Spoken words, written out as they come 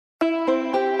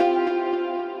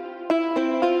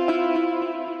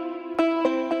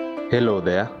Hello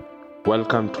there.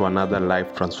 Welcome to another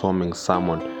life-transforming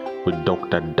sermon with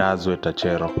Dr. Dodzweit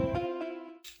Achero.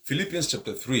 Philippians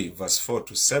chapter 3, verse 4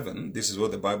 to 7, this is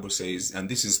what the Bible says, and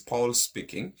this is Paul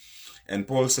speaking. And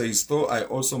Paul says, though I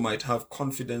also might have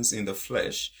confidence in the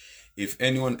flesh, if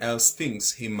anyone else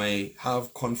thinks he may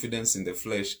have confidence in the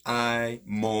flesh, I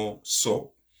more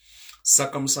so.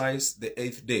 Circumcised the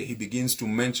 8th day, he begins to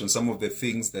mention some of the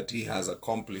things that he has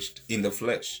accomplished in the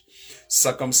flesh.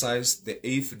 Circumcised the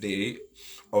 8th day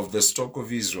of the stock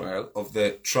of Israel, of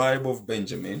the tribe of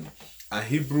Benjamin, a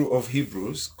Hebrew of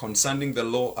Hebrews, concerning the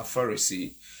law a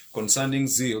Pharisee, concerning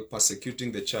zeal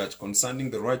persecuting the church,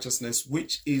 concerning the righteousness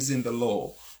which is in the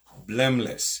law,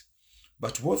 blameless.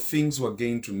 But what things were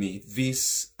gained to me,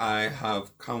 this I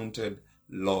have counted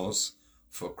loss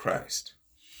for Christ.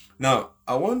 Now,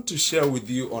 I want to share with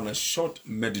you on a short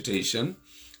meditation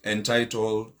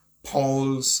entitled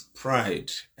Paul's Pride.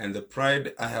 And the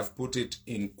pride, I have put it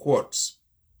in quotes.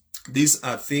 These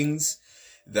are things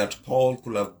that Paul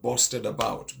could have boasted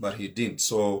about, but he didn't.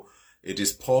 So it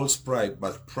is Paul's pride,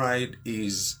 but pride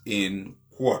is in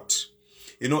quotes.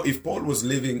 You know, if Paul was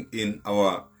living in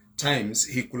our times,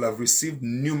 he could have received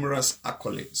numerous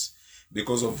accolades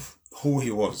because of who he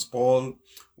was. Paul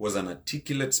was an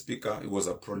articulate speaker. He was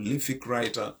a prolific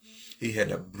writer. He had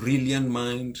a brilliant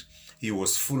mind. He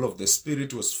was full of the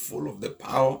Spirit, was full of the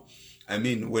power. I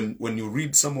mean, when you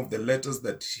read some of the letters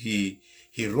that he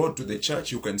wrote to the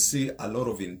church, you can see a lot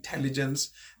of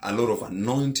intelligence, a lot of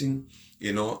anointing,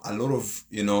 a lot of,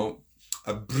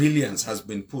 a brilliance had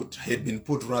been put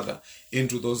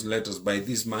into those letters by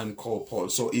this man called Paul.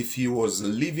 So if he was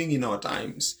living in our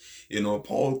times,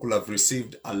 Paul could have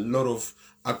received a lot of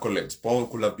accolades. Paul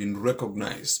could have been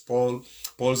recognized.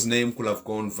 Paul's name could have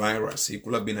gone viral. He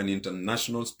could have been an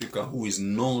international speaker who is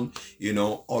known,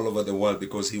 all over the world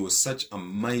because he was such a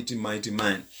mighty, mighty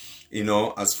man.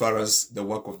 As far as the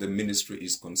work of the ministry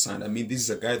is concerned. I mean, this is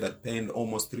a guy that penned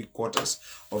almost 3/4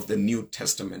 of the New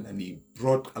Testament, and he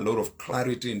brought a lot of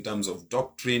clarity in terms of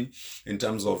doctrine, in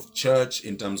terms of church,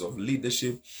 in terms of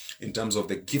leadership, in terms of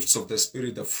the gifts of the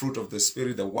Spirit, the fruit of the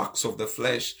Spirit, the works of the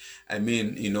flesh. I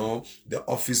mean, the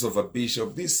office of a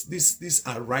bishop. These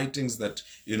are writings that,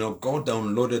 God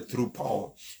downloaded through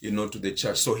Paul, to the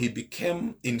church. So he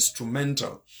became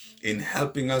instrumental in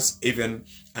helping us even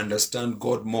understand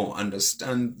God more,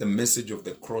 understand the message of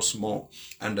the cross more,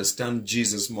 understand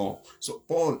Jesus more. So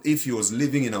Paul, if he was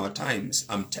living in our times,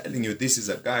 I'm telling you, this is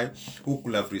a guy who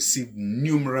could have received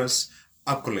numerous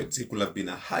accolades. He could have been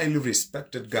a highly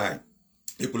respected guy.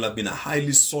 He could have been a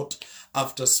highly sought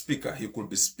after speaker. He could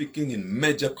be speaking in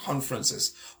major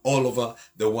conferences all over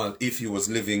the world if he was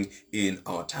living in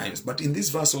our times. But in this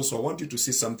verse also, I want you to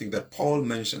see something that Paul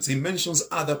mentions. He mentions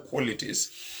other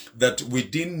qualities that we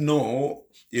didn't know,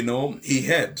 he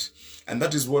had. And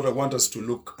that is what I want us to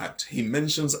look at. He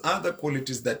mentions other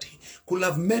qualities that could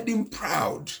have made him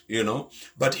proud,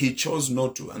 but he chose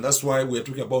not to. And that's why we're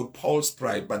talking about Paul's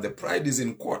pride, but the pride is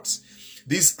in quotes.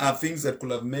 These are things that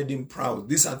could have made him proud.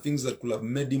 These are things that could have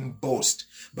made him boast,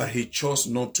 but he chose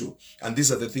not to. And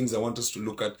these are the things I want us to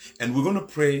look at. And we're going to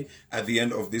pray at the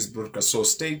end of this broadcast. So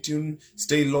stay tuned,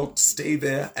 stay locked, stay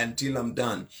there until I'm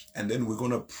done. And then we're going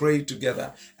to pray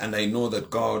together. And I know that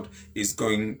God is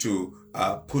going to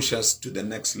push us to the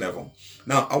next level.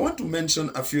 Now, I want to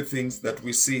mention a few things that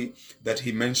we see that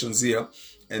he mentions here.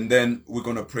 And then we're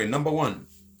going to pray. Number one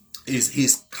is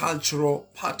his cultural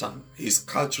pattern. His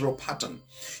cultural pattern.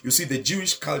 You see, the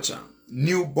Jewish culture,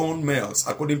 newborn males,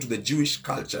 according to the Jewish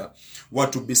culture, were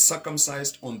to be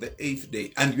circumcised on the 8th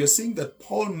day. And we are seeing that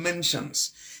Paul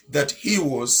mentions that he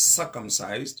was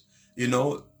circumcised,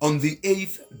 on the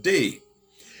 8th day.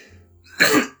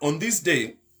 On this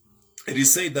day, it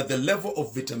is said that the level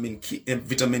of vitamin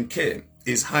K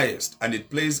is highest, and it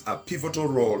plays a pivotal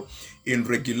role in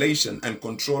regulation and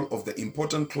control of the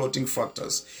important clotting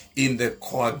factors in the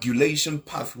coagulation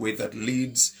pathway that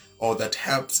leads or that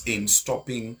helps in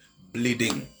stopping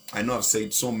bleeding. I know I've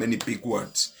said so many big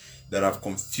words that have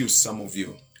confused some of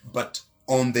you, but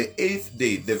on the 8th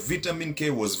day, the vitamin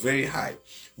K was very high,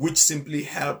 which simply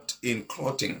helped in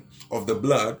clotting of the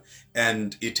blood,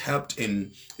 and it helped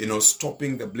in,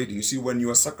 stopping the bleeding. You see, when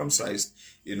you are circumcised,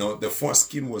 the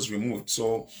foreskin was removed,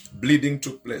 so bleeding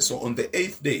took place. So on the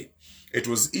 8th day, it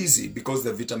was easy because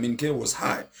the vitamin K was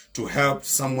high to help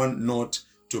someone not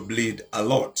to bleed a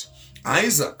lot.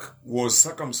 Isaac was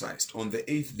circumcised on the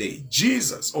 8th day.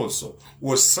 Jesus also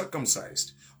was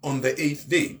circumcised on the 8th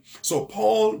day. So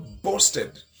Paul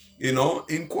boasted,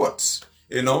 in quotes,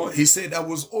 he said, I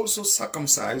was also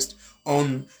circumcised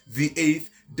on the 8th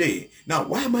day. Now,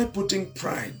 why am I putting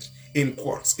pride in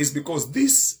quotes? It's because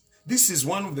this This is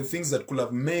one of the things that could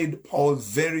have made Paul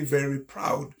very, very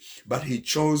proud, but he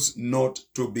chose not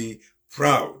to be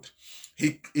proud.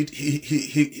 It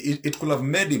could have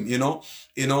made him,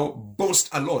 boast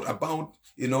a lot about,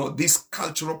 this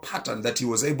cultural pattern that he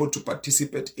was able to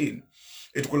participate in.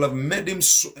 It could have made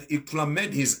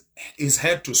his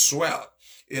head to swell,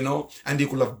 and he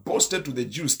could have boasted to the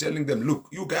Jews, telling them, look,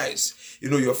 you guys,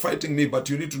 you're fighting me, but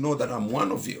you need to know that I'm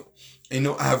one of you.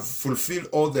 I have fulfilled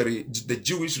all the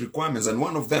Jewish requirements, and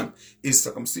one of them is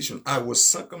circumcision. I was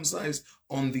circumcised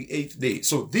on the 8th day.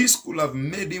 So this could have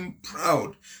made him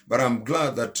proud, but I'm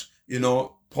glad that,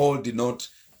 Paul did not,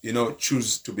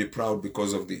 choose to be proud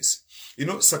because of this.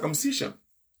 Circumcision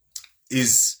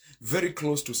is very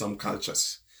close to some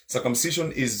cultures.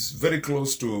 Circumcision is very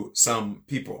close to some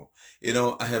people.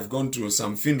 I have gone to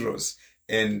some funerals,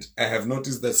 and I have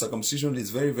noticed that circumcision is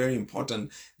very, very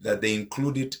important, that they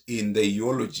include it in the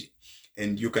eulogy.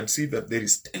 And you can see that there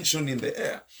is tension in the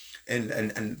air.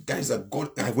 And guys are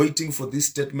waiting for this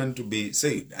statement to be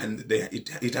said. And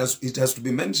it has to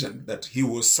be mentioned that he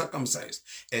was circumcised.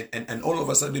 And all of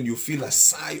a sudden you feel a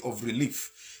sigh of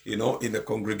relief, in the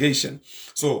congregation.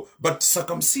 So, but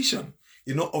circumcision,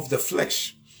 of the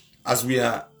flesh, as we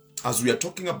are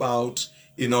talking about,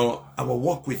 our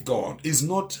walk with God, is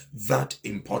not that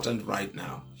important right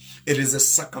now. It is a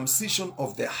circumcision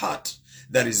of the heart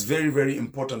that is very, very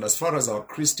important as far as our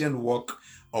Christian walk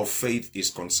of faith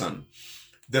is concerned.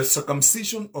 The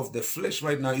circumcision of the flesh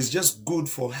right now is just good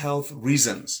for health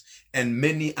reasons and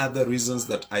many other reasons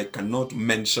that I cannot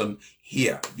mention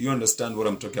here. Do you understand what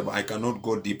I'm talking about? I cannot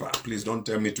go deeper. Please don't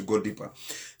tell me to go deeper.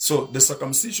 So the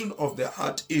circumcision of the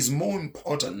heart is more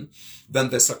important than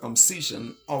the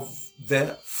circumcision of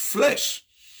the flesh.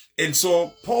 And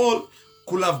so Paul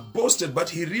could have boasted,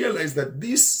 but he realized that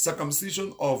this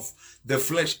circumcision of the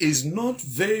flesh is not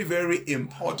very, very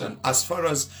important as far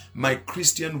as my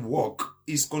Christian walk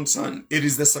is concerned. It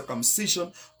is the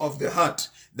circumcision of the heart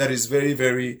that is very,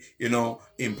 very,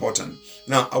 important.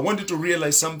 Now, I want you to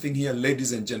realize something here,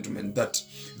 ladies and gentlemen, that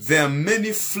there are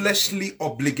many fleshly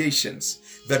obligations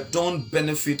that don't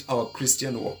benefit our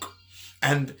Christian walk.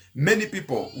 And many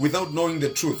people, without knowing the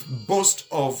truth, boast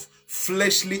of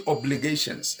fleshly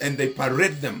obligations, and they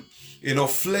parade them,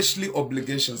 fleshly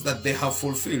obligations that they have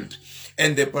fulfilled.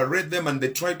 And they parade them and they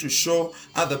try to show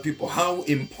other people how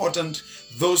important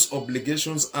those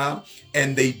obligations are,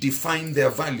 and they define their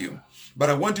value. But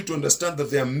I want you to understand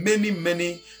that there are many,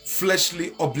 many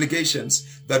fleshly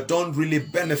obligations that don't really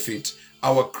benefit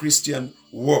our Christian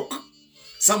walk.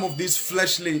 Some of these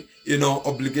fleshly,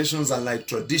 obligations are like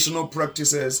traditional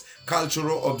practices,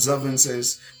 cultural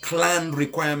observances, clan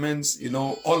requirements.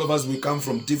 All of us, we come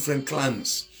from different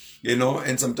clans,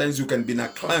 and sometimes you can be in a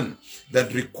clan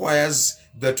that requires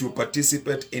that you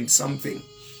participate in something.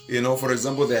 For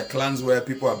example, there are clans where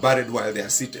people are buried while they are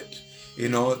seated.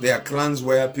 There are clans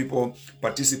where people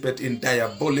participate in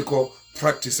diabolical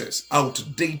practices,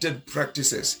 outdated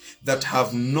practices that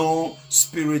have no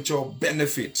spiritual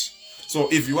benefit. So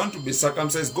if you want to be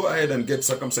circumcised, go ahead and get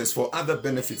circumcised for other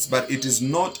benefits, but it is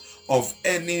not of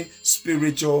any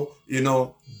spiritual,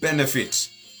 benefit.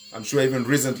 I'm sure even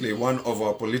recently one of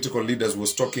our political leaders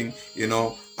was talking,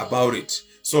 about it.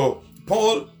 So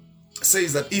Paul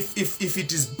says that if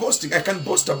it is boasting, I can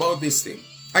boast about this thing.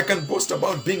 I can boast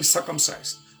about being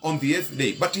circumcised on the 8th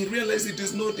day, but he realized it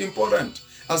is not important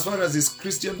as far as his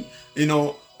Christian,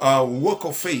 work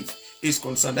of faith is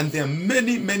concerned. And there are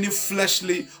many, many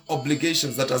fleshly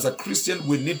obligations that as a Christian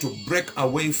we need to break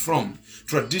away from.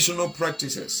 Traditional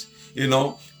practices,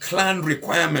 clan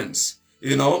requirements,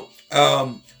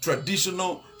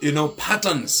 traditional,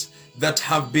 patterns that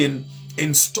have been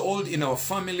installed in our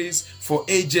families for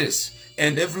ages,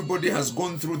 and everybody has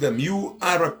gone through them. You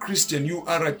are a Christian, you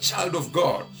are a child of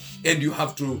God, and you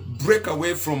have to break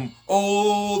away from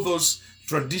all those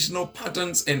traditional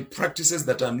patterns and practices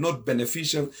that are not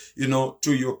beneficial,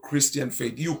 to your Christian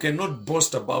faith. You cannot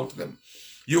boast about them.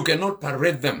 You cannot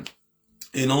parade them,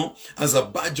 as a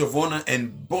badge of honor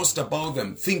and boast about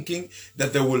them, thinking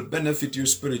that they will benefit you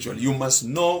spiritually. You must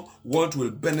know what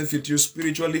will benefit you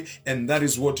spiritually, and that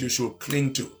is what you should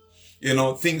cling to.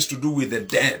 Things to do with the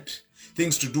dead,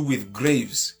 things to do with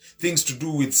graves, things to do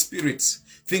with spirits,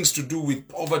 things to do with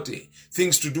poverty,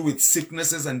 things to do with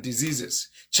sicknesses and diseases,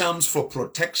 charms for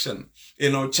protection,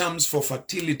 charms for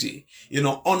fertility,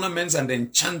 ornaments and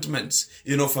enchantments,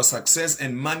 for success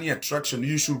and money attraction.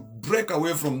 You should break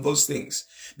away from those things,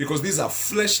 because these are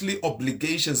fleshly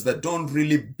obligations that don't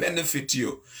really benefit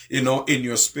you, in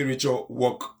your spiritual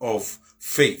walk of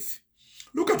faith.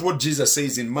 Look at what Jesus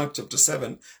says in Mark chapter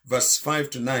 7, verse 5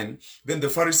 to 9. Then the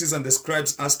Pharisees and the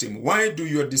scribes asked him, why do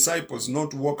your disciples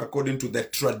not walk according to the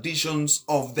traditions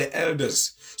of the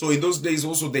elders? So in those days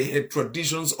also they had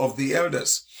traditions of the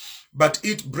elders, but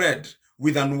eat bread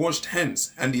with unwashed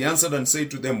hands. And he answered and said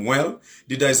to them, well,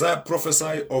 did Isaiah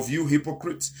prophesy of you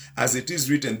hypocrites? As it is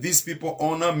written, these people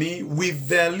honor me with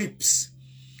their lips,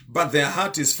 but their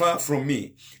heart is far from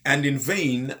me, and in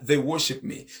vain they worship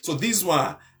me. So these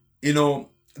were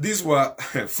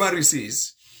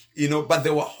Pharisees, but they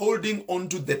were holding on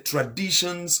to the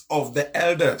traditions of the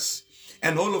elders.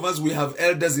 And all of us, we have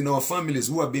elders in our families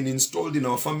who have been installed in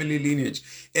our family lineage.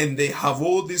 And they have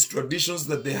all these traditions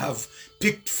that they have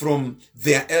picked from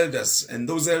their elders. And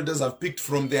those elders have picked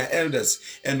from their elders.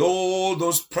 And all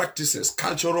those practices,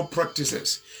 cultural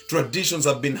practices, traditions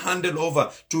have been handed over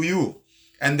to you.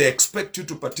 And they expect you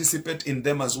to participate in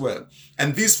them as well.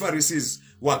 And these Pharisees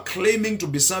were claiming to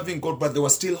be serving God, but they were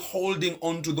still holding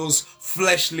on to those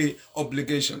fleshly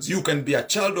obligations. You can be a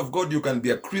child of God, you can be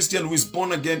a Christian who is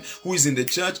born again, who is in the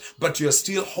church, but you are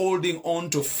still holding on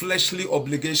to fleshly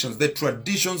obligations, the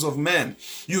traditions of man.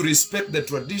 You respect the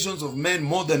traditions of men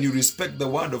more than you respect the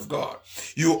word of God.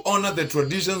 You honor the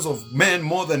traditions of men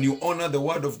more than you honor the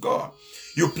word of God.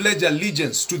 You pledge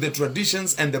allegiance to the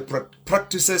traditions and the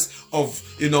practices of,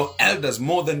 elders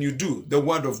more than you do the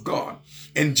word of God.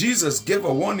 And Jesus gave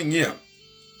a warning here,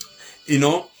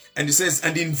 and he says,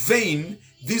 and in vain,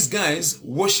 these guys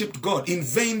worshipped God. In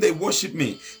vain, they worship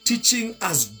me, teaching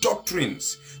as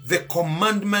doctrines the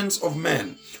commandments of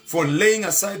men. For laying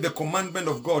aside the commandment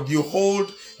of God, you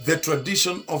hold the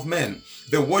tradition of men,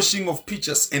 the washing of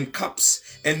pitchers and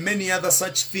cups, and many other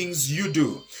such things you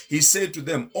do. He said to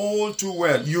them, all too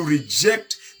well, you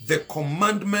reject the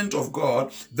commandment of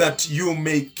God that you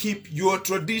may keep your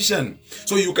tradition.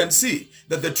 So you can see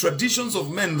that the traditions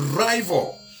of men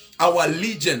rival our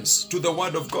allegiance to the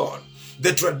word of God.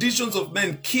 The traditions of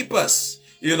men keep us,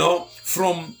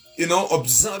 from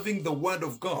observing the word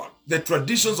of God. The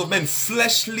traditions of men,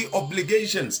 fleshly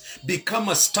obligations, become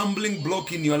a stumbling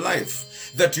block in your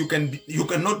life that you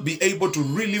cannot be able to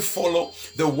really follow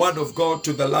the word of God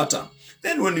to the latter.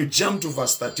 Then when you jump to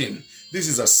verse 13, this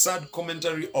is a sad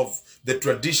commentary of the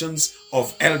traditions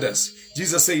of elders.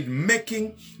 Jesus said,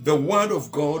 making the word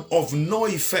of God of no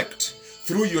effect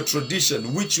through your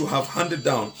tradition, which you have handed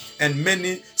down, and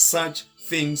many such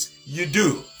things you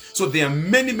do. So there are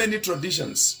many, many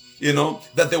traditions,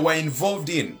 that they were involved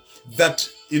in, that,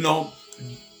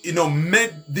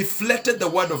 deflected the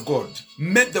word of God,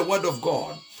 made the word of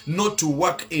God not to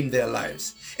work in their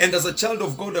lives. And as a child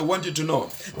of God, I want you to know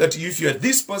that if you're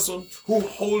this person who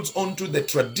holds on to the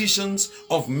traditions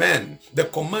of men, the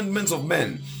commandments of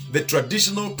men, the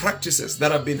traditional practices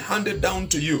that have been handed down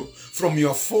to you from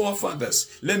your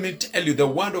forefathers, let me tell you, the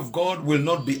word of God will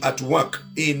not be at work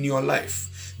in your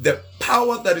life. The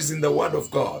power that is in the word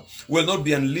of God will not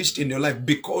be unleashed in your life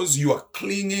because you are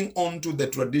clinging on to the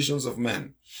traditions of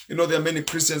men. There are many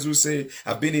Christians who say,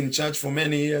 I've been in church for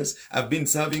many years. I've been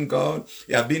serving God.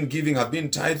 I've been giving. I've been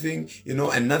tithing,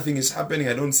 and nothing is happening.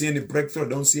 I don't see any breakthrough. I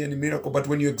don't see any miracle. But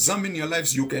when you examine their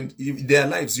lives, you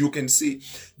can see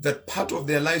that part of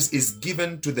their lives is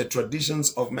given to the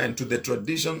traditions of men, to the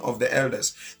tradition of the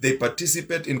elders. They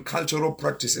participate in cultural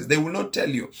practices. They will not tell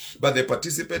you, but they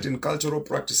participate in cultural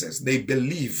practices. They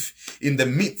believe in the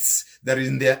myths that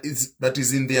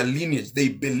is in their lineage. They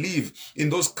believe in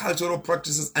those cultural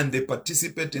practices and they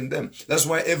participate in them. That's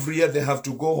why every year they have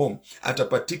to go home at a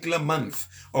particular month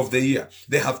of the year.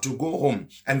 They have to go home.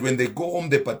 And when they go home,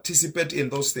 they participate in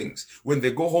those things. When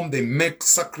they go home, they make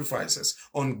sacrifices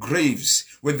on graves.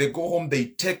 When they go home, they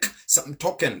take some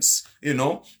tokens.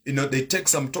 They take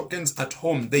some tokens at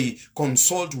home. They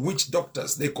consult witch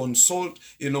doctors. They consult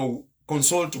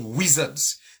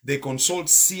wizards. They consult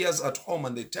seers at home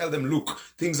and they tell them, look,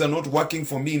 things are not working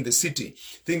for me in the city.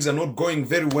 Things are not going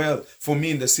very well for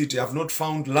me in the city. I've not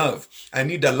found love. I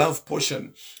need a love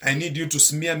potion. I need you to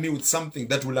smear me with something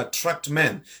that will attract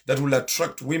men, that will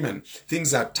attract women.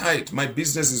 Things are tight. My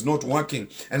business is not working.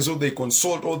 And so they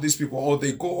consult all these people, or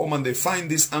they go home and they find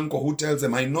this uncle who tells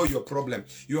them, I know your problem.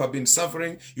 You have been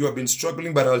suffering. You have been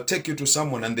struggling, but I'll take you to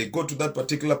someone. And they go to that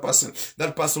particular person.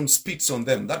 That person spits on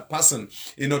them. That person,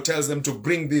 tells them to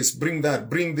bring this, bring that,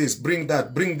 bring this, bring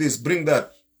that, bring this, bring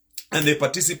that. and they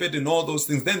participate in all those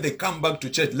things, then they come back to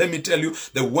church. Let me tell you,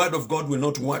 the word of God will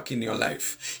not work in your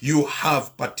life. You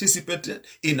have participated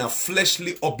in a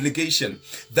fleshly obligation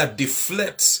that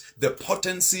deflects the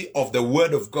potency of the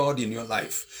word of God in your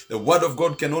life. The word of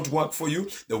God cannot work for you.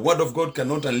 The word of God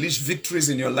cannot unleash victories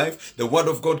in your life. The word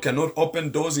of God cannot open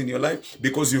doors in your life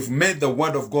because you've made the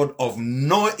word of God of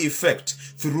no effect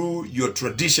through your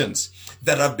traditions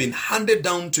that have been handed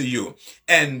down to you,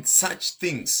 and such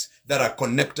things that are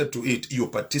connected to it, you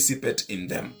participate in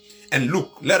them. And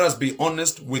look, let us be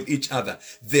honest with each other.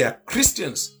 There are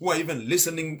Christians who are even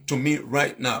listening to me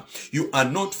right now. You are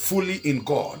not fully in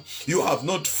God. You have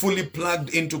not fully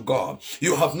plugged into God.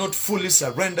 You have not fully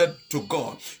surrendered to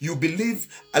God. You believe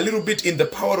a little bit in the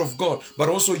power of God, but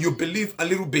also you believe a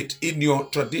little bit in your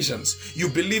traditions. You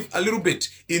believe a little bit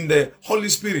in the Holy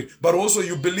Spirit, but also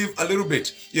you believe a little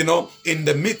bit, in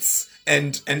the myths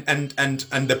and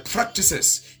the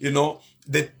practices,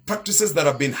 the practices that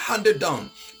have been handed down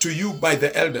to you by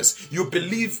the elders. You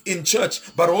believe in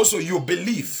church, but also you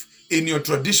believe in your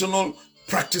traditional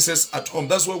practices at home.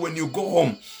 That's why when you go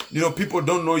home, people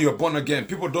don't know you're born again.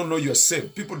 People don't know you're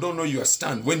saved. People don't know you are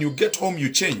stand. When you get home, you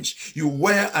change. You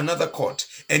wear another coat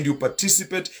and you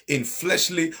participate in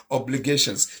fleshly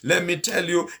obligations. Let me tell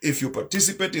you, if you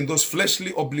participate in those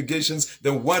fleshly obligations,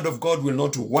 the word of God will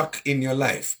not work in your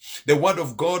life. The word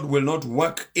of God will not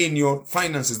work in your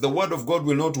finances. The word of God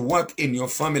will not work in your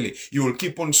family. You will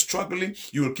keep on struggling.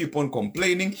 You will keep on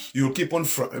complaining. You will keep on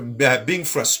being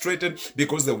frustrated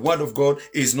because the word of God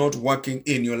is not working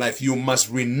in your life. You must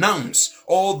renounce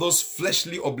all those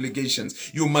fleshly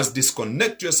obligations. You must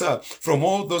disconnect yourself from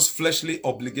all those fleshly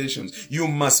obligations. You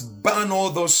must burn all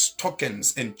those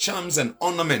tokens and charms and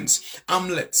ornaments,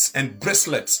 amulets and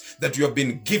bracelets that you have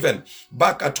been given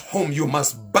back at home. You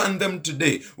must burn them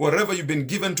today. Wherever you've been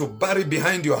given to bury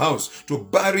behind your house, to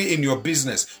bury in your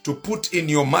business, to put in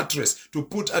your mattress, to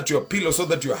put at your pillow so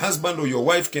that your husband or your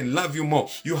wife can love you more,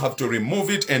 you have to remove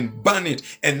it and burn it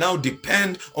and now depend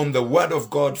on the word of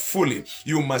God fully.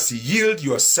 You must yield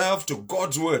yourself to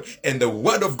God's word, and the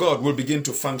word of God will begin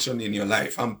to function in your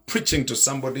life. I'm preaching to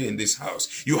somebody in this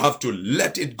house. You have to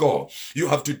let it go. You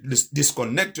have to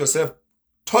disconnect yourself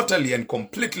totally and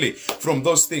completely from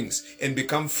those things and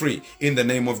become free in the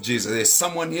name of Jesus. There's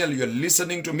someone here, you're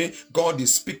listening to me. God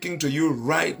is speaking to you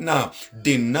right now.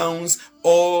 Denounce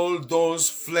all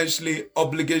those fleshly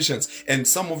obligations. And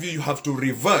some of you have to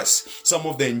reverse some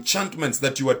of the enchantments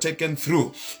that you are taken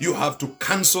through. You have to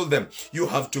cancel them. You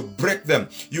have to break them.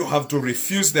 You have to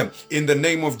refuse them in the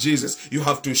name of Jesus. You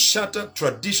have to shatter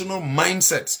traditional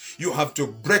mindsets. You have to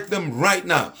break them right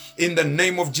now in the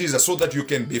name of Jesus so that you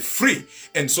can be free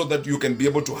and so that you can be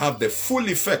able to have the full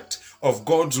effect of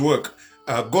God's work,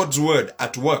 God's word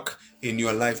at work in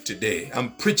your life today. I'm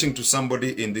preaching to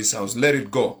somebody in this house. Let it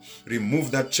go.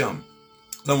 Remove that charm.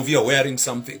 Some of you are wearing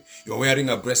something. You're wearing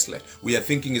a bracelet. We are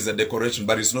thinking it's a decoration,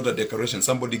 but it's not a decoration.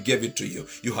 Somebody gave it to you.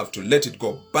 You have to let it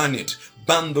go. Burn it.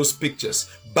 Burn those pictures.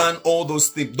 Burn all those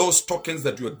things, those tokens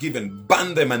that you are given.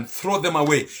 Burn them and throw them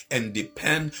away and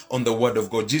depend on the word of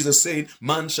God. Jesus said,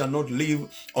 man shall not live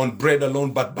on bread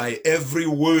alone, but by every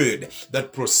word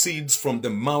that proceeds from the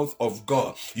mouth of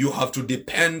God. You have to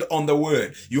depend on the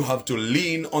word. You have to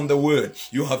lean on the word.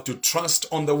 You have to trust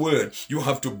on the word. You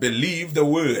have to believe the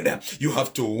word. You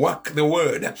have to work the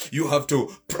word. You have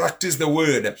to practice the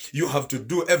word. You have to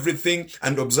do everything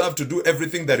and observe to do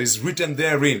everything that is written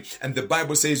therein. And the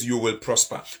Bible says you will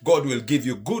prosper. God will give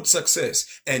you good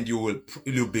success and you'll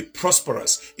be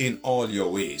prosperous in all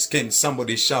your ways. Can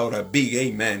somebody shout a big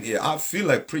amen here? I feel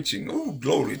like preaching. Oh,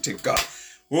 glory to God.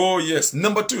 Oh, yes.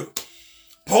 Number 2,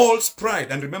 Paul's pride.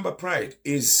 And remember, pride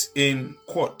is in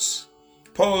quotes.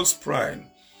 Paul's pride.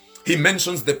 He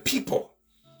mentions the people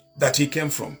that he came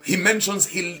from. He mentions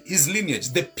his lineage,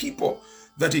 the people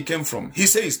that he came from. He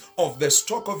says, of the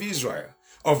stock of Israel,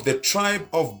 of the tribe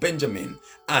of Benjamin,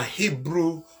 a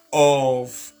Hebrew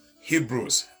of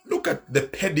Hebrews. Look at the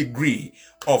pedigree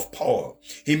of Paul.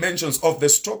 He mentions of the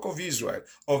stock of Israel,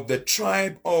 of the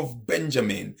tribe of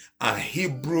Benjamin, a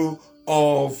Hebrew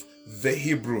of the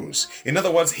Hebrews. In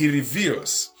other words, he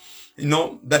reveals,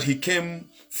 that he came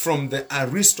from the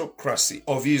aristocracy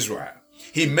of Israel.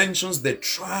 He mentions the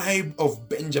tribe of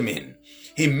Benjamin.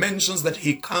 He mentions that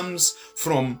he comes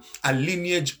from a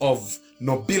lineage of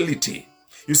nobility.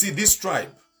 You see, this tribe,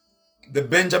 the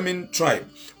Benjamin tribe,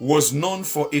 was known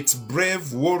for its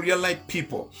brave warrior-like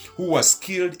people who were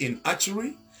skilled in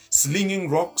archery, slinging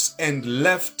rocks, and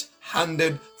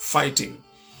left-handed fighting.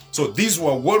 So these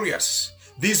were warriors.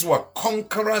 These were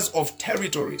conquerors of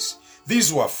territories.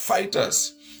 These were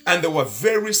fighters, and they were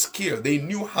very skilled. They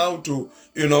knew how to,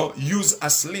 use a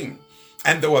sling.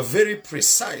 And they were very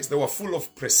precise. They were full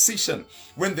of precision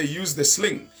when they used the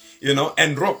sling,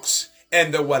 and rocks.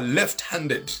 And they were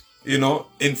left-handed,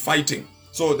 in fighting.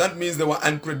 So that means they were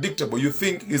unpredictable. You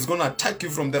think he's going to attack you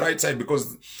from the right side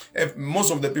because most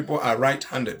of the people are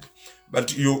right-handed.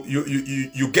 But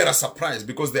you get a surprise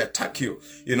because they attack you,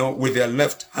 with their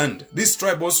left hand. This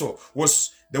tribe also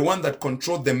was the one that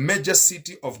controlled the major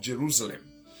city of Jerusalem.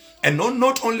 And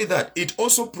not only that, it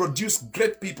also produced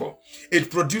great people.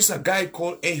 It produced a guy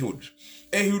called Ehud.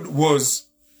 Ehud was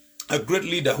a great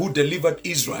leader who delivered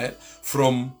Israel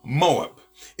from Moab.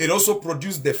 It also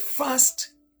produced the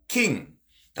first king,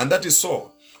 and that is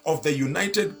Saul, of the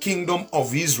United Kingdom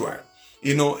of Israel.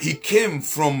 He came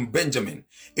from Benjamin.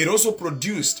 It also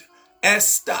produced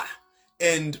Esther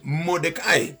and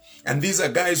Mordecai. And these are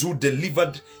guys who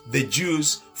delivered the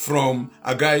Jews from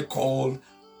a guy called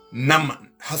Haman.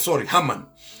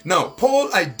 Now,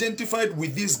 Paul identified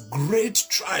with this great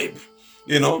tribe,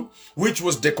 which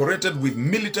was decorated with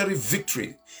military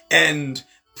victory and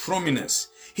prominence.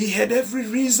 He had every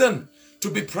reason to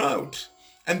be proud.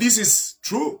 And this is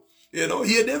true. He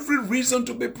had every reason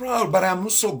to be proud, but I'm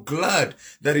so glad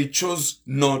that he chose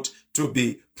not to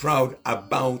be proud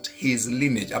about his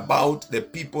lineage, about the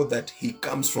people that he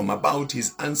comes from, about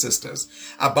his ancestors,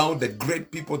 about the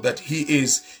great people that he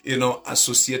is,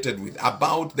 associated with,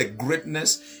 about the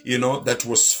greatness, that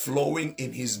was flowing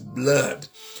in his blood.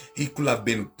 He could have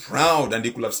been proud and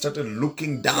he could have started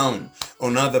looking down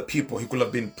on other people. He could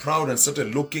have been proud and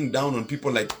started looking down on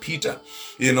people like Peter,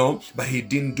 but he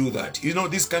didn't do that.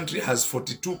 This country has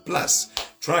 42 plus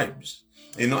tribes,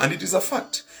 and it is a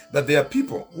fact that there are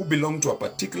people who belong to a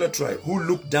particular tribe who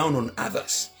look down on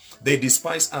others. They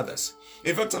despise others.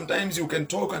 In fact, sometimes you can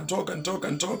talk and talk and talk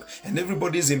and talk, and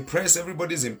everybody's impressed.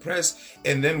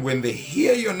 And then when they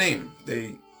hear your name,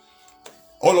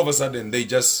 all of a sudden they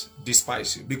just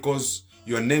despise you because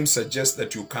your name suggests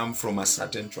that you come from a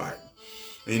certain tribe.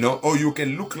 Or you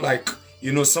can look like,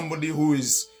 somebody who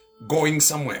is going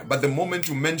somewhere. But the moment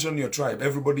you mention your tribe,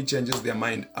 everybody changes their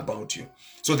mind about you.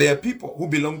 So there are people who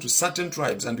belong to certain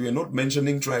tribes, and we are not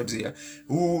mentioning tribes here,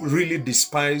 who really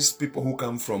despise people who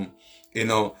come from,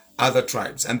 other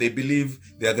tribes. And they believe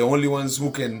they are the only ones who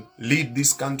can lead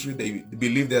this country. They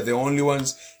believe they're the only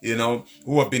ones,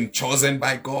 who have been chosen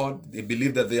by God. They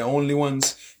believe that they are only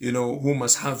ones, who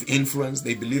must have influence.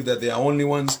 They believe that they are only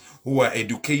ones who are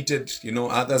educated.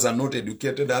 Others are not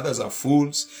educated. Others are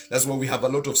fools. That's why we have a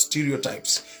lot of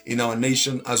stereotypes in our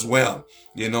nation as well.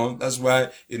 That's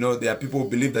why, there are people who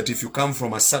believe that if you come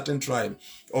from a certain tribe,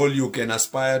 all you can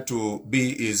aspire to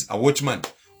be is a watchman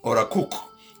or a cook.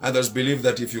 Others believe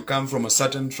that if you come from a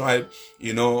certain tribe,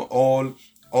 all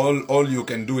you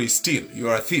can do is steal. You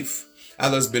are a thief.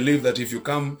 Others believe that if you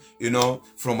come,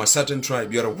 from a certain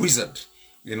tribe, you're a wizard.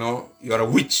 You're a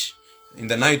witch. In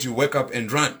the night you wake up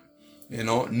and run,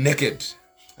 naked.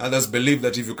 Others believe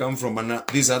that if you come from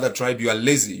this other tribe, you are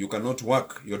lazy. You cannot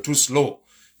work. You're too slow.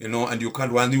 And you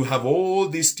can't, and you have all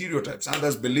these stereotypes.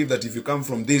 Others believe that if you come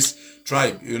from this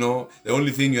tribe, the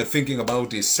only thing you're thinking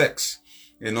about is sex.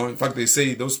 In fact, they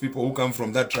say those people who come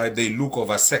from that tribe, they look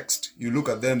oversexed. You look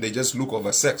at them, they just look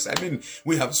oversexed. I mean,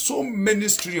 we have so many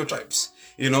stereotypes,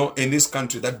 in this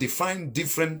country that define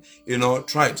different,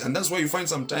 tribes. And that's why you find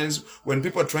sometimes when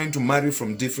people are trying to marry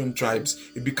from different tribes,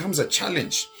 it becomes a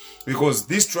challenge because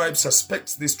this tribe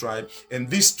suspects this tribe and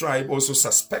this tribe also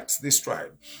suspects this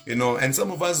tribe, and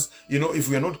some of us, if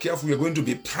we are not careful, we are going to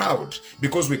be proud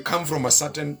because we come from a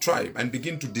certain tribe and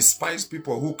begin to despise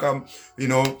people who come,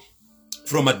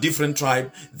 from a different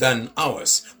tribe than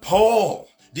ours. Paul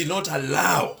did not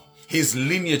allow his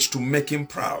lineage to make him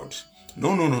proud.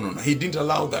 No. He didn't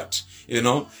allow that,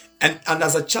 And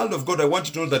as a child of God, I want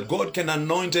you to know that God can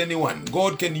anoint anyone.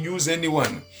 God can use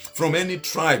anyone from any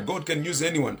tribe. God can use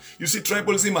anyone. You see,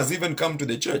 tribalism has even come to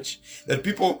the church. That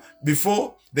people,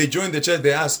 before they join the church,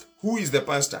 they ask, who is the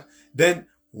pastor? Then,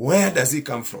 where does he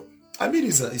come from? I mean,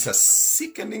 it's a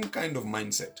sickening kind of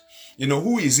mindset.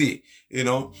 Who is he?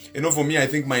 For me, I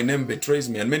think my name betrays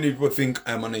me. And many people think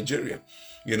I'm a Nigerian,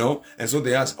 And so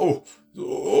they ask,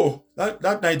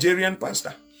 that Nigerian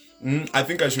pastor. I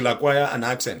think I should acquire an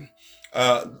accent.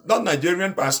 That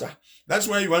Nigerian pastor. That's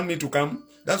where you want me to come.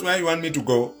 That's where you want me to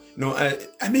go.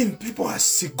 I mean, people are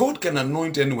sick. God can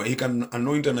anoint anywhere. He can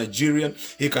anoint a Nigerian.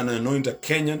 He can anoint a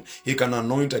Kenyan. He can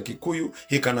anoint a Kikuyu.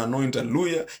 He can anoint a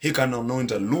Luya. He can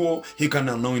anoint a Luo. He can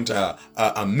anoint a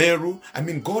Meru. I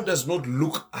mean, God does not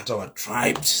look at our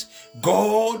tribes.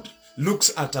 God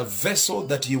looks at a vessel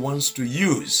that he wants to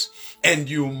use. And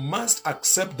you must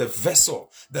accept the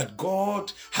vessel that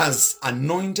God has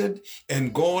anointed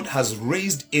and God has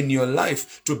raised in your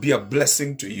life to be a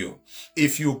blessing to you.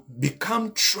 If you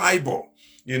become tribal,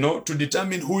 to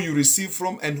determine who you receive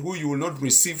from and who you will not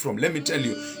receive from, let me tell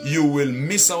you, you will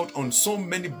miss out on so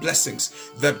many blessings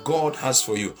that God has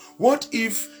for you. What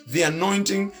if the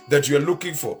anointing that you are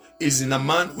looking for is in a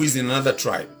man who is in another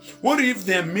tribe? What if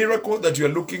the miracle that you are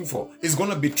looking for is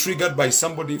going to be triggered by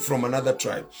somebody from another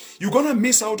tribe? You're going to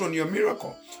miss out on your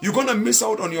miracle. You're going to miss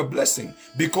out on your blessing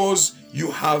because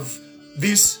you have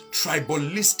this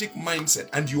tribalistic mindset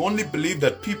and you only believe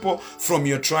that people from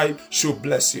your tribe should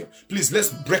bless you. Please,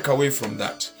 let's break away from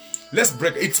that. Let's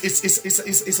break. It's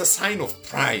a sign of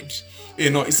pride.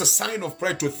 It's a sign of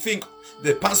pride to think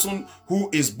the person who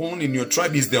is born in your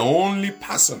tribe is the only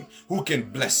person who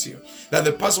can bless you. That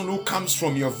the person who comes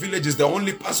from your village is the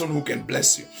only person who can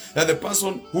bless you. That the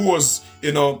person who was,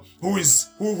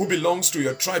 who belongs to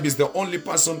your tribe is the only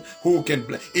person who can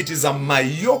bless. It is a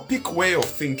myopic way of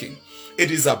thinking. It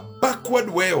is a backward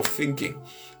way of thinking.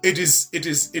 It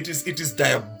is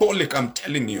diabolic, I'm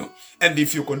telling you. And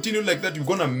if you continue like that, you're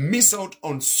going to miss out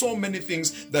on so many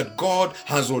things that God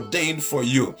has ordained for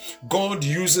you. God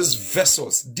uses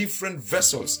vessels, different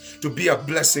vessels, to be a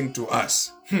blessing to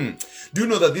us. Do you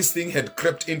know that this thing had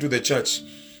crept into the church?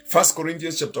 1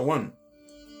 Corinthians chapter 1.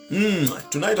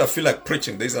 Tonight I feel like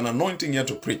preaching. There's an anointing here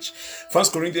to preach. 1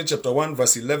 Corinthians chapter 1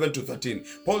 verse 11 to 13.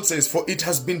 Paul says, "For it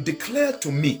has been declared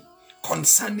to me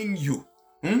concerning you."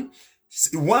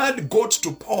 Word got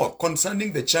to Paul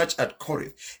concerning the church at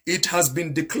Corinth. "It has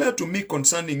been declared to me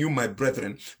concerning you, my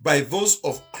brethren, by those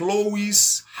of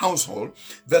Chloe's household,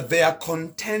 that there are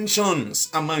contentions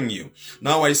among you.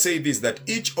 Now I say this, that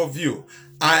each of you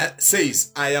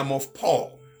says, I am of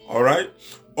Paul, all right?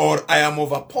 Or I am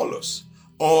of Apollos,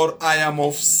 or I am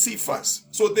of Cephas."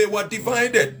 So they were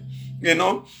divided.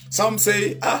 Some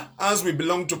say, as we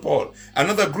belong to Paul.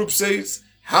 Another group says,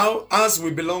 as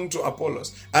we belong to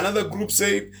Apollos. Another group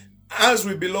said, as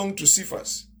we belong to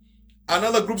Cephas.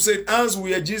 Another group said, as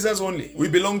we are Jesus only. We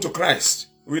belong to Christ.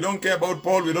 We don't care about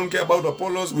Paul. We don't care about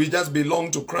Apollos. We just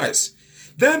belong to Christ.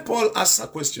 Then Paul asks a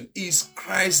question. Is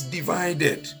Christ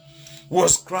divided?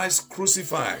 Was Christ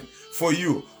crucified for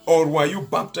you? Or were you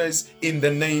baptized in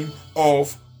the name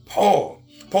of Paul?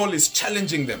 Paul is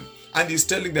challenging them. And he's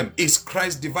telling them, is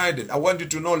Christ divided? I want you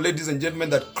to know, ladies and gentlemen,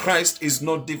 that Christ is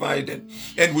not divided.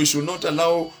 And we should not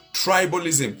allow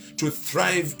tribalism to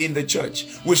thrive in the church.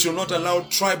 We should not allow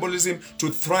tribalism to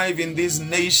thrive in this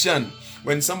nation.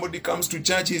 When somebody comes to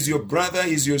church, he's your brother,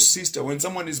 he's your sister. When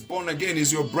someone is born again,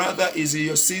 he's your brother, he's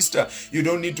your sister. You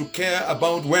don't need to care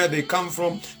about where they come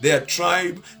from, their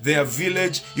tribe, their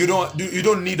village. You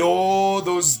don't need all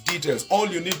those details.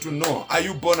 All you need to know, are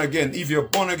you born again? If you're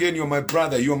born again, you're my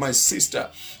brother, you're my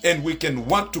sister. And we can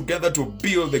work together to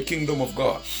build the kingdom of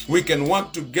God. We can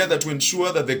work together to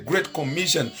ensure that the Great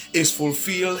Commission is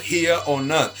fulfilled here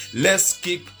on earth. Let's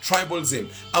kick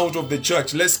tribalism out of the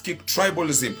church. Let's kick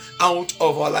tribalism out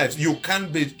of our lives. You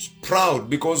can't be proud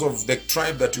because of the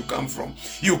tribe that you come from.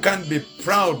 You can't be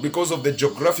proud because of the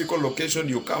geographical location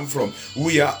you come from.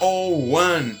 We are all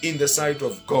one in the sight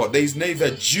of God. There is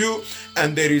neither Jew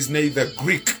and there is neither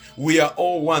Greek. We are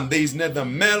all one. There is neither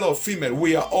male or female.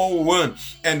 We are all one.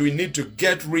 And we need to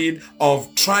get rid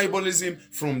of tribalism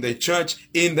from the church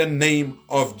in the name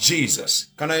of Jesus.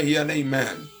 Can I hear an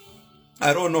amen?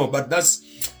 I don't know, but that's,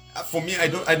 for me, I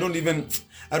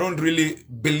don't really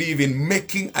believe in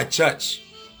making a church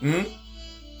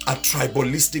a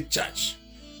tribalistic church,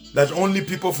 that only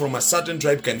people from a certain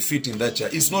tribe can fit in that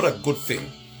church. It's not a good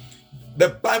thing. The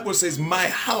Bible says, my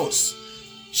house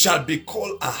shall be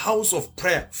called a house of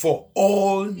prayer for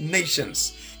all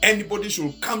nations. Anybody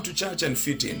should come to church and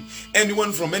fit in.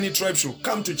 Anyone from any tribe should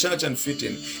come to church and fit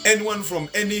in. Anyone from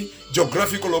any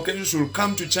geographical location should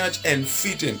come to church and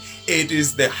fit in. It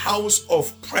is the house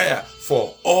of prayer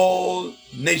for all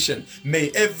nations. May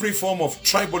every form of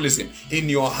tribalism in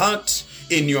your heart,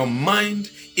 in your mind,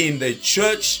 in the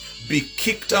church be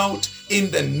kicked out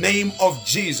in the name of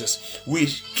Jesus. We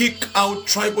kick out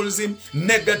tribalism,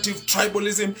 negative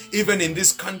tribalism, even in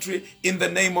this country, in the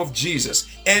name of Jesus.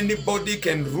 Anybody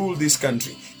can rule this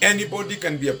country. Anybody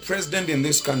can be a president in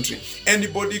this country.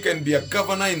 Anybody can be a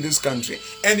governor in this country.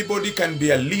 Anybody can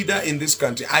be a leader in this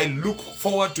country. I look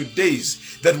forward to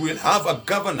days that we'll have a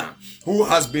governor who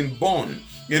has been born,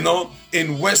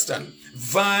 in Western,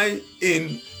 vie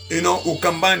in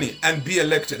Ukambani, and be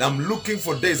elected. I'm looking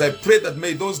for days. I pray that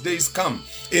may those days come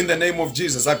in the name of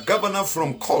Jesus. A governor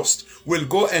from Coast will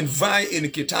go and vie in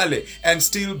Kitale and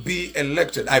still be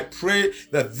elected. I pray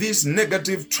that this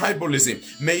negative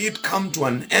tribalism, may it come to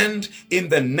an end in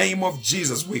the name of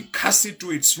Jesus. We cast it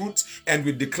to its roots and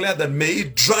we declare that may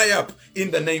it dry up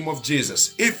in the name of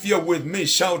Jesus. If you're with me,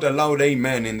 shout a loud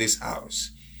amen in this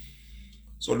house.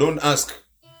 So don't ask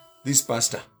this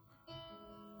pastor,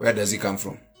 where does he come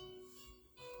from?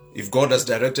 If God has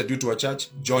directed you to a church,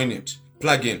 join it,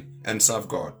 plug in, and serve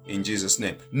God in Jesus'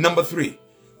 name. Number 3,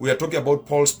 we are talking about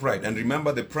Paul's pride. And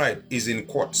remember, the pride is in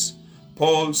quotes.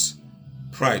 Paul's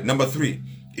pride. Number 3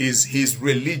 is his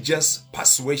religious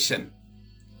persuasion.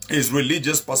 His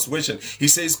religious persuasion. He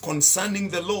says, concerning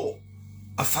the law,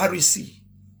 a Pharisee.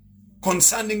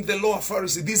 Concerning the law, a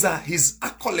Pharisee. These are his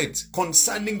accolades.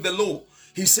 Concerning the law,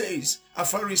 he says, a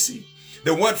Pharisee.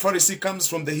 The word Pharisee comes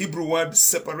from the Hebrew word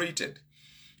separated.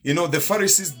 You know, the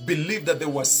Pharisees believed that they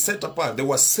were set apart. They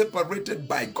were separated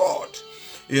by God,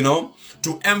 you know,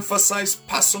 to emphasize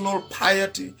personal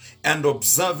piety and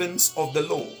observance of the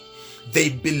law. They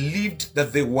believed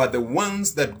that they were the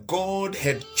ones that God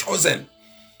had chosen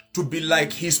to be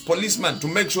like his policeman, to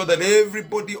make sure that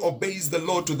everybody obeys the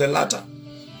law to the letter.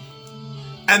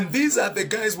 And these are the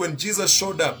guys, when Jesus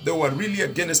showed up, they were really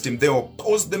against him. They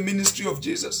opposed the ministry of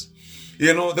Jesus.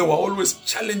 You know, they were always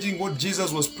challenging what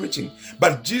Jesus was preaching.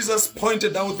 But Jesus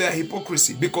pointed out their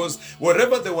hypocrisy, because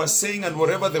whatever they were saying and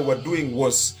whatever they were doing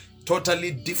was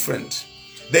totally different.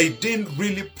 They didn't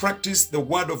really practice the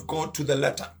word of God to the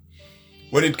letter.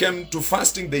 When it came to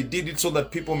fasting, they did it so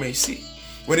that people may see.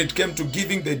 When it came to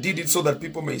giving, they did it so that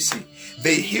people may see.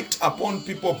 They heaped upon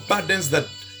people burdens that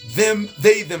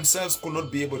they themselves could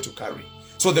not be able to carry.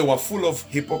 So they were full of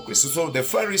hypocrisy. So the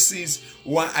Pharisees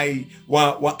were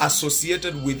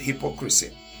associated with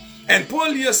hypocrisy. And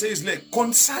Paul here says, like,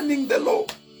 concerning the law,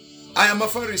 I am a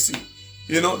Pharisee.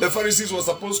 You know, the Pharisees were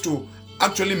supposed to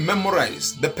actually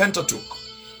memorize the Pentateuch,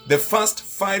 the first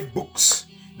 5 books.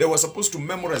 They were supposed to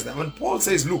memorize them. And Paul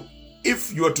says, look,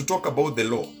 if you are to talk about the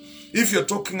law, if you're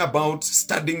talking about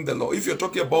studying the law, if you're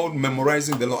talking about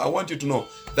memorizing the law, I want you to know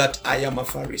that I am a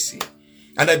Pharisee.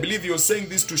 And I believe you're saying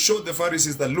this to show the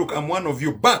Pharisees that, look, I'm one of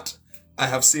you, but I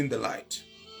have seen the light.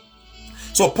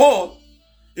 So Paul,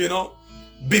 you know,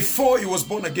 before he was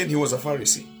born again, he was a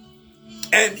Pharisee.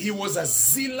 And he was a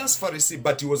zealous Pharisee,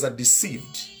 but he was a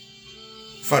deceived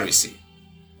Pharisee.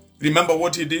 Remember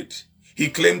what he did? He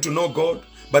claimed to know God,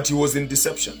 but he was in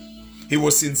deception. He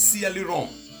was sincerely wrong.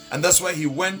 And that's why he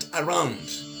went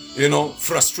around, you know,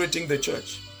 frustrating the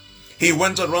church. He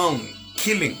went around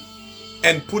killing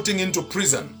and putting into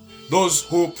prison those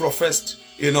who professed,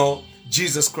 you know,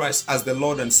 Jesus Christ as the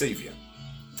Lord and Savior.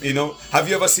 You know, have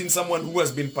you ever seen someone who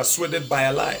has been persuaded by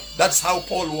a lie? That's how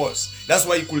Paul was. That's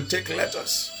why he could take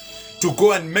letters to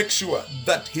go and make sure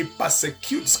that he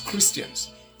persecutes Christians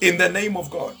in the name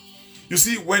of God. You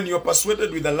see, when you're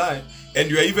persuaded with a lie and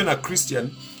you're even a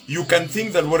Christian, you can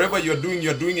think that whatever you're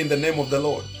doing in the name of the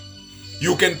Lord.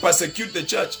 You can persecute the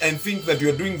church and think that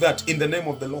you're doing that in the name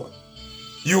of the Lord.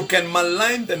 You can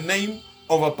malign the name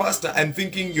of a pastor and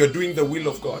thinking you're doing the will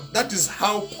of God. That is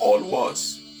how Paul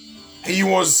was. He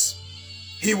was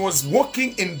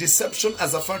walking in deception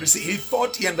as a Pharisee. He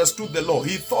thought he understood the law.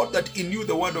 He thought that he knew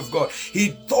the word of God. He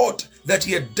thought that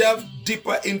he had delved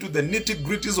deeper into the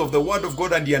nitty-gritties of the word of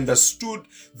God and he understood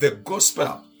the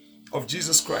gospel of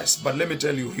Jesus Christ. But let me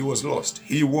tell you, he was lost.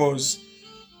 He was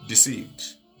deceived.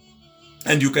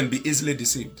 And you can be easily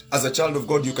deceived. As a child of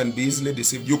God, you can be easily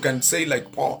deceived. You can say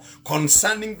like Paul,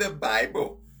 concerning the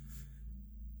Bible,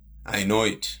 I know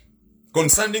it.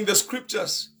 Concerning the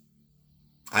scriptures,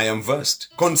 I am versed.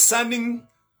 Concerning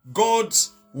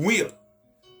God's will,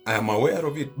 I am aware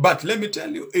of it. But let me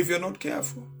tell you, if you're not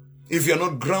careful, if you're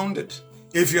not grounded,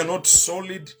 if you're not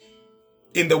solid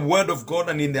in the word of God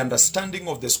and in the understanding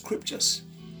of the scriptures,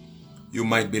 you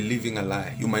might be living a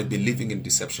lie. You might be living in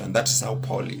deception. That is how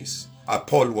Paul is.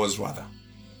 Paul was rather.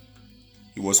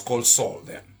 He was called Saul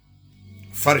then.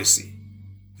 Pharisee.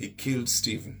 He killed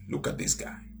Stephen. Look at this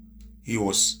guy. He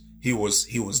was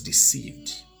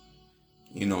deceived.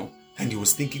 You know, and he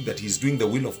was thinking that he's doing the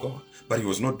will of God, but he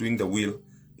was not doing the will,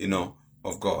 you know,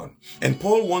 of God. And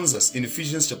Paul warns us in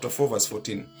Ephesians chapter 4 verse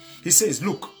 14. He says,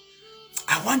 look,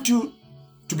 I want you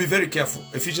to be very careful.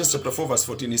 Ephesians chapter 4 verse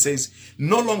 14, he says,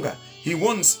 no longer, he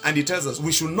warns and he tells us,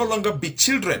 we should no longer be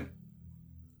children.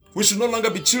 We should no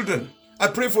longer be children. I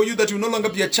pray for you that you no longer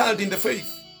be a child in the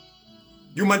faith.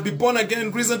 You might be born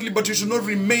again recently, but you should not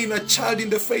remain a child in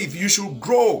the faith. You should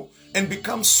grow and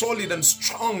become solid and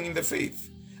strong in the faith.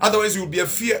 Otherwise, you will be a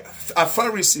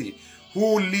Pharisee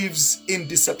who lives in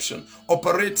deception,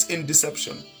 operates in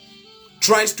deception.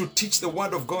 tries to teach the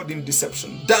word of God in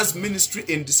deception, does ministry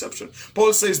in deception.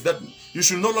 Paul says that you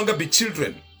should no longer be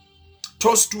children,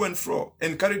 tossed to and fro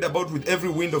and carried about with every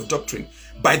wind of doctrine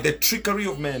by the trickery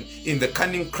of men in the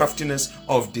cunning craftiness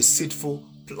of deceitful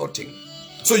plotting.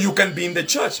 So you can be in the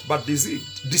church but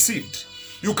deceived.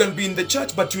 You can be in the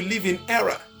church but you live in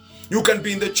error. You can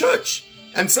be in the church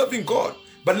and serving God,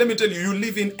 but let me tell you, you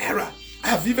live in error. I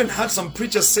have even heard some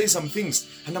preachers say some things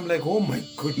and I'm like, oh my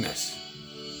goodness,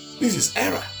 this is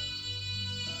error.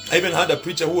 I even heard a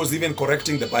preacher who was even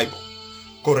correcting the Bible,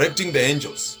 correcting the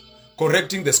angels,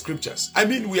 correcting the scriptures. I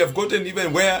mean, we have gotten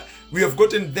even where we have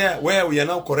gotten there where we are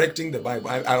now correcting the Bible.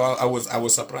 I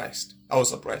was surprised. I was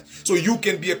surprised. So you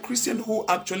can be a Christian who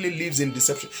actually lives in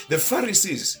deception. The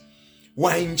Pharisees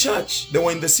were in church. They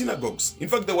were in the synagogues. In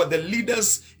fact, they were the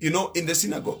leaders, in the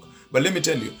synagogue. But let me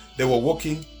tell you, they were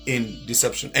walking in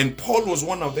deception. And Paul was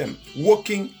one of them,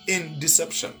 walking in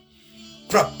deception,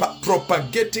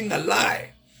 propagating a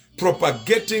lie,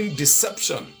 propagating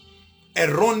deception,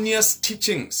 erroneous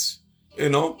teachings,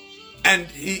 and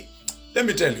let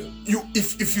me tell you,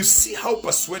 if you see how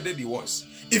persuaded he was,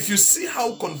 if you see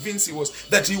how convinced he was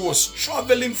that he was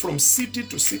traveling from city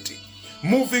to city,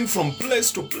 moving from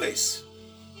place to place.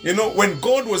 When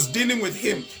God was dealing with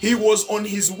him, he was on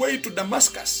his way to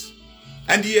Damascus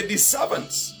and he had his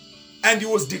servants and he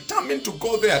was determined to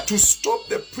go there to stop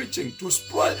the preaching, to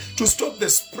stop the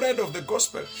spread of the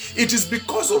gospel. It is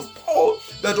because of Paul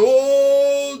that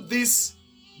all these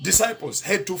disciples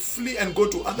had to flee and go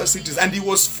to other cities, and he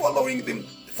was following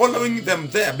them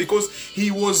there because he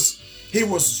was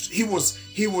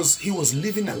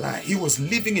living a lie. He was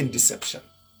living in deception.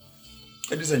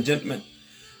 Ladies and gentlemen,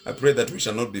 I pray that we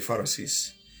shall not be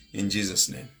Pharisees in Jesus'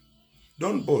 name.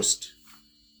 Don't boast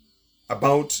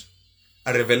about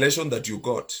a revelation that you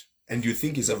got and you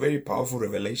think is a very powerful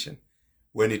revelation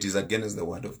when it is against the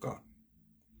word of God.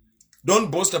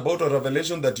 Don't boast about a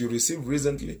revelation that you received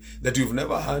recently that you've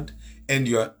never had and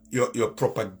you're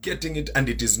propagating it and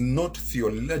it is not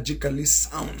theologically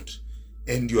sound,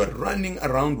 and you are running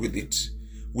around with it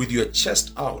with your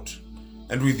chest out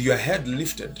and with your head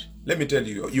lifted. Let me tell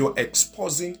you, you're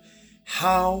exposing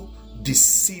how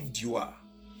deceived you are.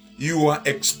 You are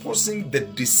exposing the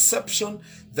deception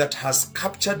that has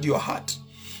captured your heart.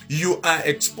 You are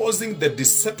exposing the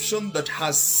deception that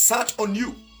has sat on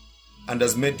you and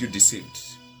has made you deceived.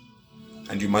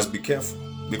 And you must be careful,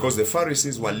 because the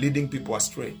Pharisees were leading people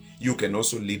astray. You can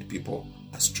also lead people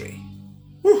astray.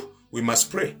 We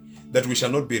must pray that we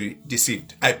shall not be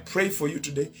deceived. I pray for you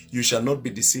today, you shall not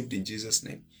be deceived in Jesus'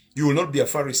 name. You will not be a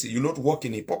Pharisee. You will not walk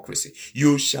in hypocrisy.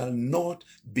 You shall not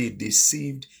be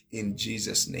deceived in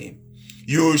Jesus' name.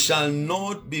 You shall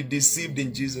not be deceived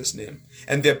in Jesus' name.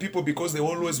 And there are people, because they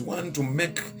always want to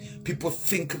make people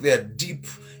think they are deep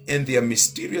and they are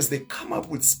mysterious, they come up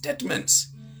with statements.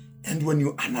 And when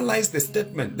you analyze the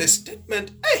statement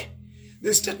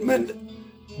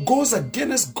goes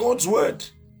against God's word.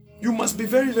 You must be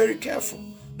very, very careful.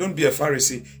 Don't be a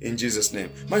Pharisee in Jesus' name.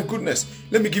 My goodness,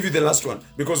 let me give you the last one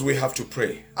because we have to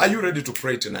pray. Are you ready to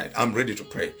pray tonight? I'm ready to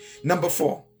pray. Number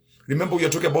 4, remember we are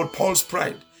talking about Paul's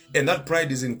pride, and that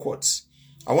pride is in quotes.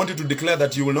 I want you to declare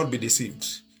that you will not be deceived.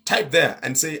 Type there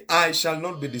and say, I shall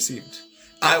not be deceived.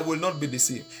 I will not be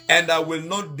deceived, and I will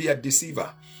not be a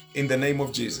deceiver in the name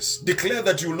of Jesus. Declare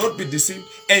that you will not be deceived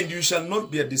and you shall not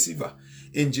be a deceiver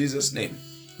in Jesus' name.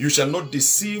 You shall not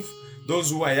deceive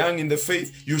those who are young in the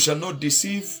faith. You shall not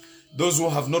deceive those who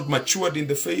have not matured in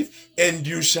the faith, and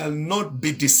you shall not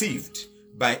be deceived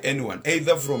by anyone,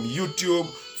 either from YouTube,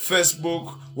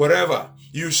 Facebook, wherever.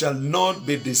 You shall not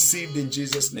be deceived in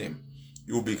Jesus' name.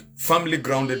 You will be firmly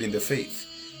grounded in the faith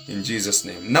in Jesus'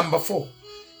 name. Number 4,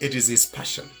 it is his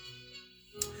passion.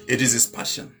 It is his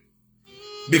passion.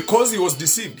 Because he was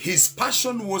deceived, his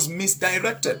passion was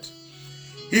misdirected.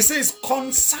 He says,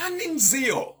 concerning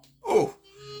zeal,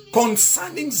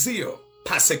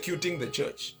 persecuting the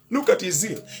church. Look at his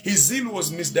zeal. His zeal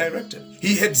was misdirected.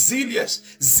 He had zeal, yes,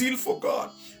 zeal for God,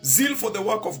 zeal for the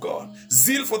work of God,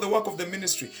 zeal for the work of the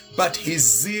ministry, but his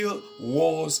zeal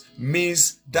was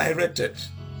misdirected.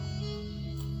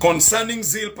 Concerning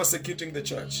zeal, persecuting the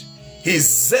church. He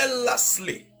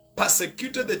zealously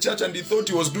persecuted the church and he thought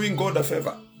he was doing God a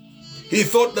favor. He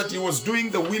thought that he was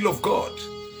doing the will of God.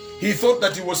 He thought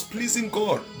that he was pleasing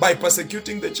God by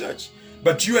persecuting the church.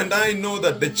 But you and I know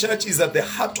that the church is at the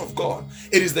heart of God.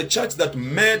 It is the church that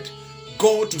made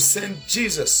God to send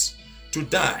Jesus to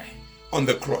die on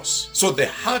the cross. So the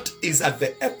heart is at the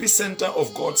epicenter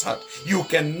of God's heart. You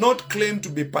cannot claim to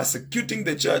be persecuting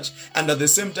the church and at the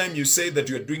same time you say that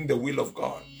you are doing the will of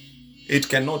God. It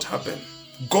cannot happen.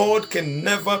 God can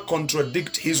never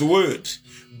contradict his word.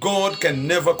 God can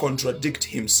never contradict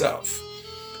himself.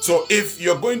 So if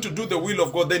you're going to do the will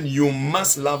of God, then you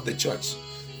must love the church.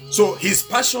 So his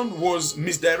passion was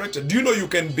misdirected. Do you know you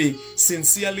can be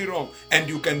sincerely wrong and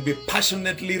you can be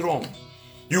passionately wrong?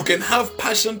 You can have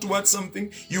passion towards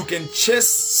something, you can chase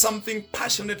something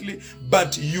passionately,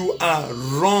 but you are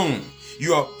wrong.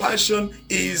 Your passion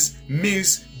is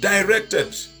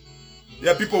misdirected.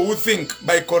 There are people who think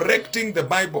by correcting the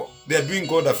Bible, they are doing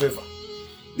God a favor.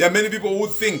 There are many people who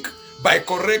think by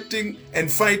correcting and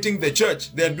fighting the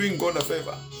church, they are doing God a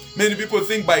favor. Many people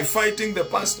think by fighting the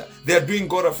pastor, they are doing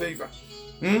God a favor.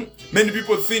 Many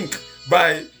people think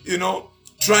by,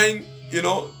 trying,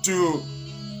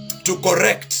 to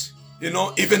correct,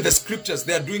 even the scriptures,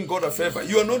 they are doing God a favor.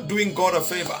 You are not doing God a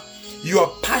favor. Your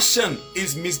passion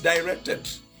is misdirected.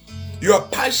 Your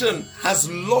passion has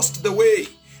lost the way.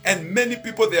 And many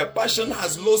people, their passion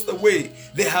has lost the way.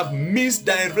 They have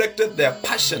misdirected their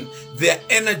passion, their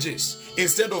energies.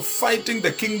 Instead of fighting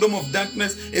the kingdom of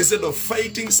darkness, instead of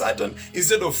fighting Satan,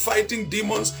 instead of fighting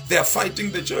demons, they are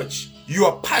fighting the church.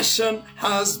 Your passion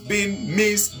has been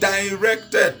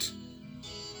misdirected.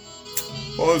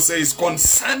 Paul says,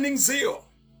 concerning zeal,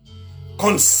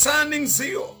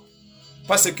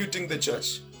 persecuting the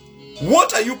church.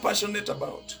 What are you passionate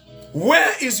about?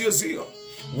 Where is your zeal?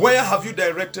 Where have you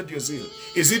directed your zeal?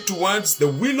 Is it towards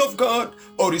the will of God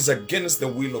or is against the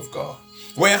will of God?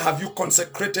 Where have you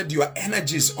consecrated your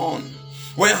energies on?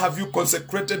 Where have you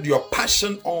consecrated your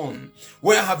passion on?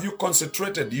 Where have you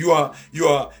concentrated your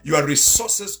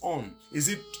resources on? Is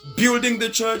it building the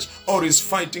church or is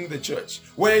fighting the church?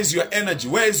 Where is your energy?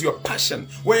 Where is your passion?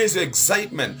 Where is your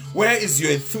excitement? Where is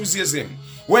your enthusiasm?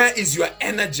 Where is your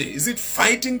energy? Is it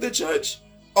fighting the church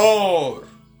or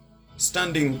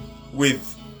standing with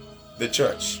the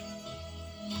church?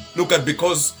 Look at,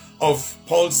 because of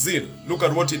Paul's zeal, look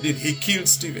at what he did. He killed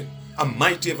Stephen, a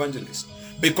mighty evangelist.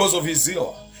 Because of his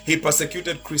zeal, he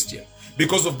persecuted Christians.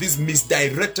 Because of this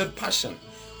misdirected passion,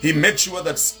 he made sure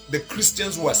that the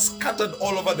Christians were scattered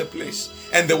all over the place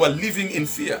and they were living in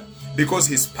fear because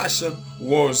his passion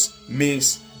was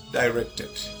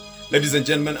misdirected. Ladies and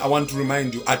gentlemen, I want to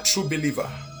remind you, a true believer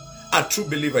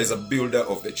is a builder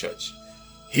of the church.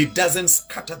 He doesn't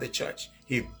scatter the church.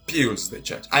 He builds the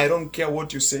church. I don't care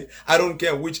what you say. I don't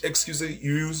care which excuses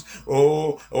you use.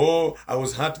 Oh, I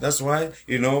was hurt. That's why,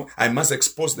 I must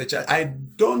expose the church. I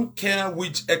don't care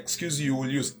which excuse you will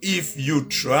use. If you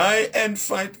try and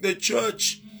fight the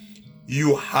church,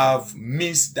 you have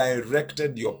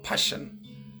misdirected your passion.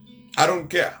 I don't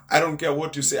care. I don't care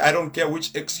what you say. I don't care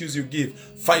which excuse you give.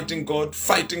 Fighting God,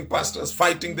 fighting pastors,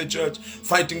 fighting the church,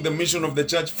 fighting the mission of the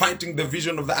church, fighting the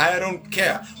vision of I don't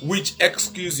care which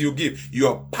excuse you give.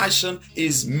 Your passion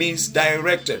is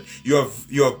misdirected. Your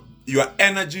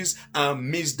energies are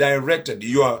misdirected.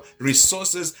 Your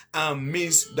resources are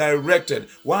misdirected.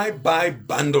 Why buy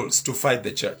bundles to fight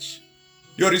the church?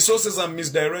 Your resources are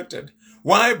misdirected.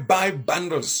 Why buy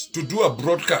bundles to do a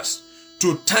broadcast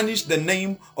to tarnish the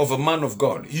name of a man of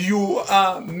God? You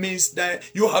have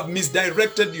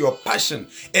misdirected your passion,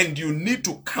 and you need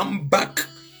to come back,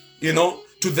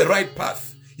 to the right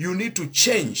path. You need to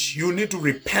change. You need to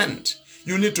repent.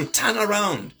 You need to turn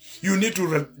around. You need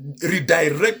to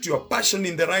redirect your passion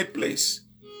in the right place.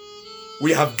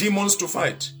 We have demons to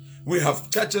fight. We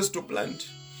have churches to plant.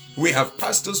 We have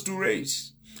pastors to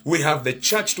raise. We have the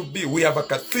church to build. We have a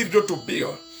cathedral to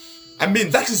build.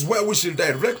 That is where we should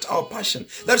direct our passion.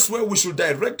 That's where we should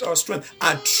direct our strength.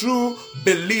 A true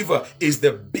believer is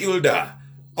the builder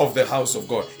of the house of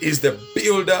God, is the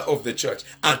builder of the church.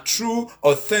 A true,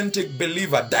 authentic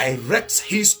believer directs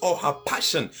his or her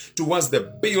passion towards the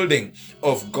building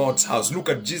of God's house. Look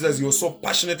at Jesus. He was so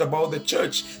passionate about the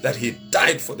church that he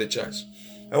died for the church.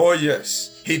 Oh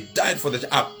yes, he died for the church.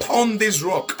 Upon this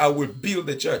rock I will build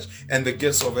the church, and the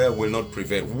gates of hell will not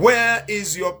prevail. Where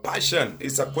is your passion?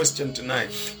 It's a question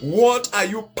tonight. What are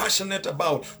you passionate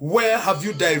about? Where have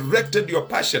you directed your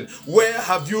passion? Where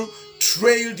have you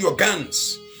trailed your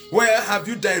guns? Where have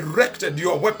you directed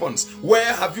your weapons?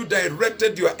 Where have you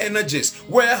directed your energies?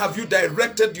 Where have you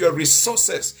directed your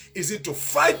resources? Is it to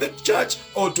fight the church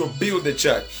or to build the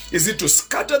church? Is it to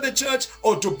scatter the church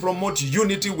or to promote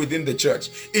unity within the church?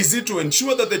 Is it to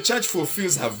ensure that the church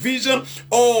fulfills her vision,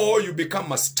 or you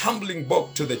become a stumbling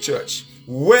block to the church?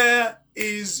 Where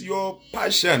is your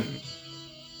passion?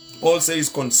 Paul says,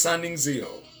 concerning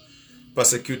zeal,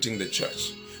 persecuting the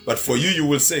church. But for you, you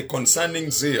will say,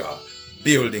 concerning zeal,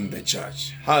 building the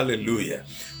church. Hallelujah.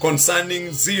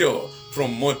 Concerning zeal,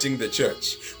 promoting the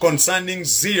church. Concerning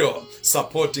zeal,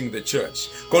 supporting the church.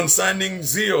 Concerning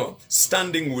zeal,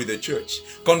 standing with the church.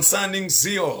 Concerning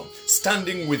zeal,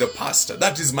 standing with the pastor.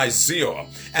 That is my zeal.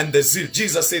 And the zeal,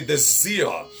 Jesus said, the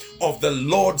zeal of the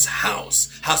Lord's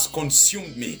house has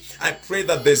consumed me. I pray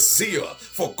that the zeal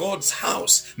for God's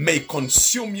house may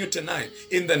consume you tonight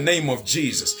in the name of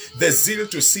Jesus. The zeal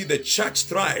to see the church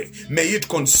thrive, may it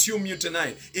consume you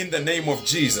tonight in the name of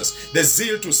Jesus. The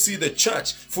zeal to see the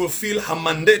church fulfill her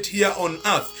mandate here on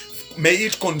earth, may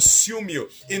it consume you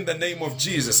in the name of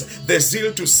Jesus. The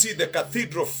zeal to see the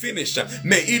cathedral finished,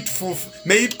 may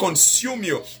it consume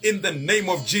you in the name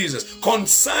of Jesus.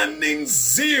 Concerning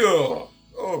zeal,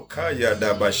 oh, kaya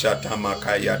daba shatama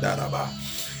kaya daraba.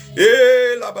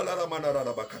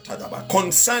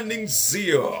 Concerning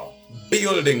zeal,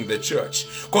 building the church.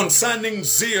 Concerning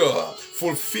zeal,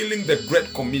 fulfilling the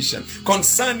Great Commission.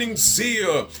 Concerning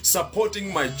zeal,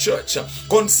 supporting my church.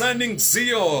 Concerning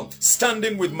zeal,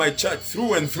 standing with my church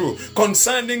through and through.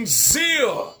 Concerning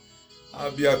zeal,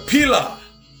 I'll be a pillar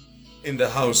in the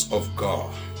house of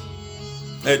God.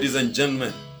 Ladies and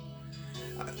gentlemen,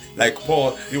 like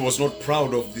Paul, he was not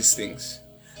proud of these things.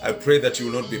 I pray that you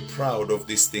will not be proud of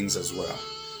these things as well.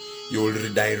 You will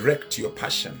redirect your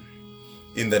passion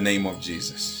in the name of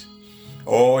Jesus.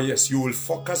 Oh yes, you will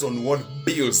focus on what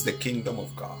builds the kingdom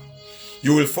of God.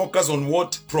 You will focus on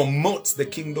what promotes the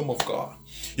kingdom of God.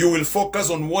 You will focus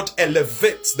on what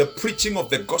elevates the preaching of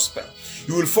the gospel.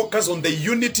 You will focus on the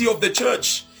unity of the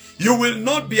church. You will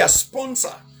not be a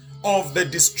sponsor of the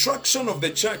destruction of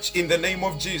the church in the name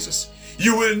of Jesus.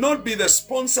 You will not be the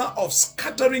sponsor of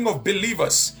scattering of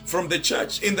believers from the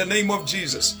church in the name of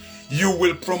Jesus. You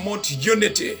will promote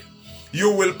unity.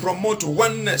 You will promote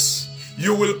oneness.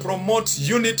 You will promote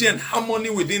unity and harmony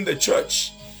within the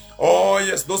church. Oh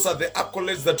yes, those are the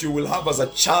accolades that you will have as a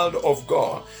child of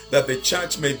God, that the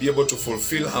church may be able to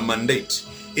fulfill her mandate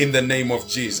in the name of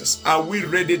Jesus. Are we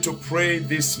ready to pray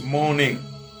this morning?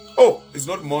 Oh, it's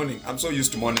not morning. I'm so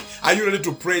used to morning. Are you ready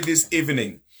to pray this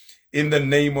evening? In the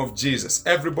name of Jesus.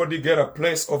 Everybody get a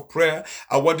place of prayer.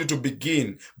 I want you to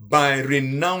begin by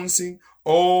renouncing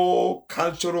all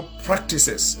cultural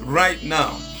practices right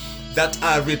now that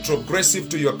are retrogressive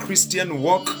to your Christian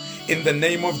walk in the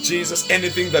name of Jesus.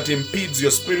 Anything that impedes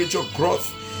your spiritual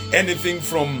growth, anything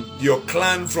from your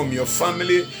clan, from your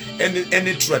family,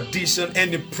 any tradition,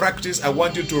 any practice, I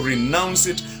want you to renounce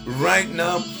it right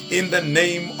now in the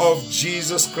name of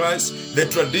Jesus Christ. The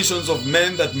traditions of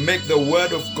men that make the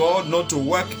word of God not to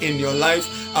work in your life,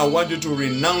 I want you to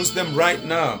renounce them right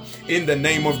now in the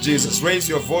name of Jesus. Raise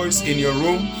your voice in your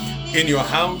room, in your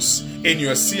house, in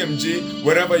your CMG,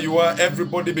 wherever you are.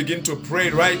 Everybody begin to pray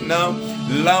right now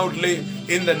loudly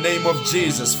in the name of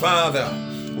Jesus. Father,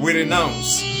 we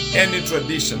renounce any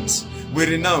traditions. We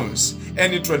renounce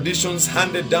any traditions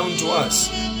handed down to us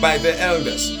by the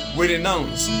elders. We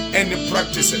renounce any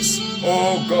practices,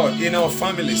 oh God, in our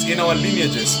families, in our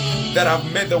lineages, that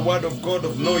have made the word of God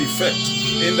of no effect.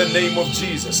 In the name of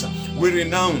Jesus, we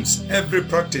renounce every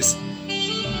practice,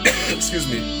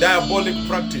 diabolic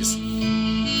practice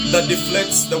that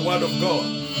deflects the word of God,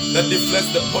 that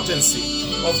deflects the potency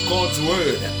of God's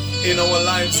word in our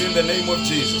lives in the name of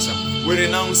Jesus. We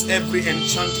renounce every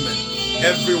enchantment,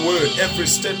 every word, every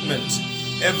statement,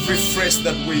 every phrase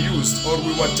that we used or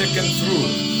we were taken through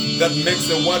that makes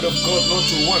the word of God not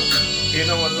to work in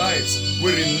our lives.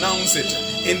 We renounce it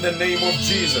in the name of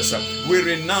Jesus. We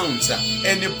renounce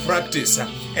any practice,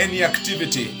 any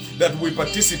activity that we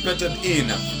participated in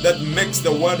that makes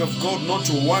the word of God not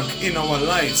to work in our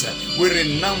lives. We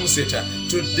renounce it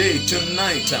today,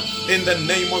 tonight, in the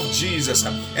name of Jesus.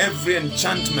 Every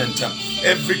enchantment,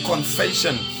 every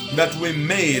confession that we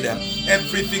made,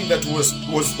 everything that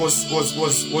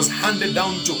was handed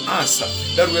down to us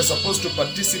that we're supposed to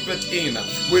participate in,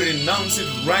 we renounce it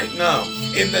right now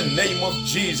in the name of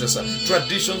Jesus.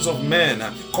 Traditions of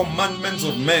men, commandments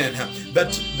of men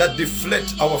that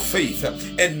deflect our faith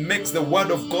and makes the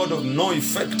word of God of no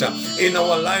effect in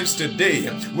our lives today,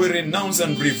 we renounce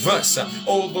and reverse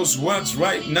all those words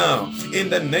right now in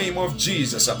the name of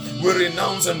Jesus. We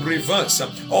renounce and reverse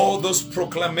all those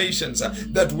proclamations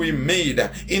that we made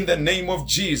in the name of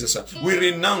Jesus. We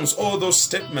renounce all those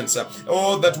statements,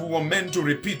 all that we were meant to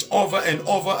repeat over and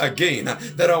over again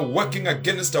that are working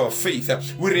against our faith.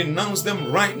 We renounce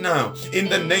them right now in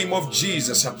the name of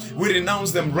Jesus. We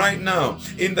renounce them right now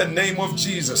in the name of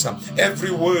Jesus.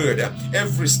 Every word,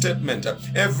 every statement,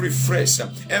 every phrase,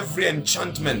 every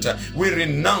enchantment, we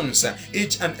renounce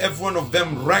each and every one of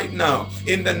them right now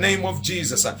in the name of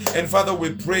Jesus. And Father,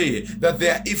 we pray that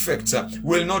their effects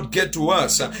will not get to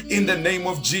us in the name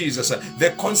of Jesus.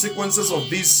 The consequences of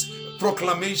these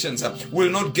proclamations will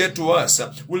not get to us,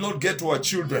 will not get to our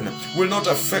children, will not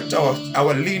affect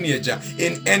our lineage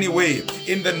in any way.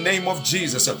 In the name of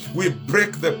Jesus, we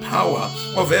break the power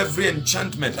of every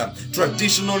enchantment,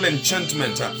 traditional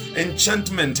enchantment,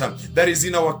 that is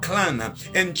in our clan,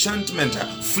 enchantment,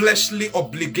 fleshly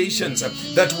obligations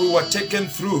that we were taken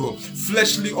through,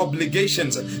 fleshly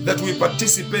obligations that we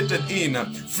participated in,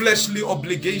 fleshly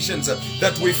obligations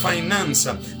that we finance,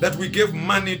 that we give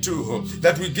money to,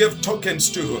 that we give tokens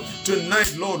to.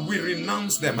 Tonight, Lord, we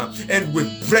renounce them and we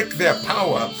break their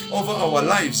power over our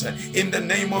lives. In the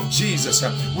name of Jesus,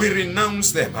 we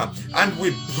renounce them and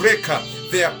we break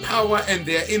their power and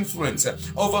their influence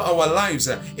over our lives.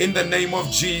 In the name of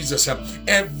Jesus,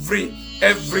 every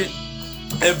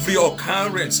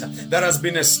occurrence that has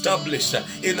been established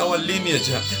in our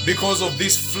lineage because of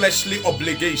these fleshly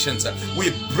obligations,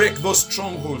 we break those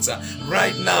strongholds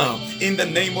right now in the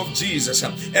name of Jesus.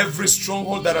 Every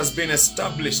stronghold that has been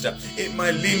established in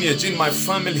my lineage, in my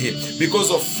family,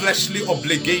 because of fleshly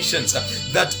obligations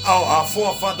that our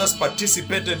forefathers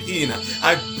participated in,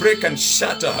 I break and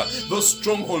shatter those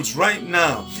strongholds right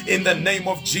now in the name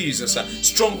of Jesus.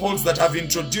 Strongholds that have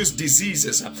introduced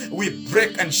diseases, we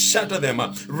break and shatter them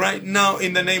right now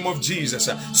in the name of Jesus.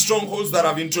 Strongholds that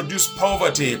have introduced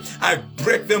poverty, I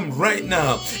break them right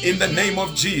now in the name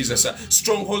of Jesus.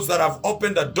 Strongholds that have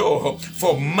opened a door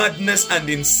for madness and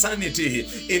insanity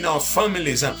in our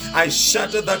families, I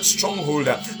shatter that stronghold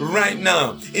right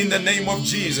now in the name of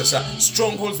Jesus.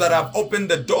 Strongholds that have opened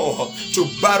the door to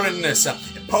barrenness,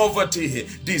 poverty,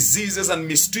 diseases, and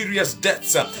mysterious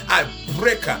deaths, I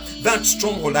break that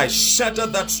stronghold. I shatter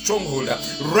that stronghold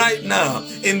right now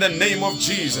in the name of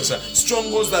Jesus.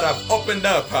 Strongholds that have opened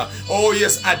up,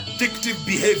 addictive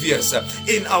behaviors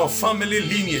in our family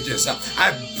lineages,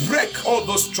 I break all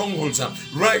those strongholds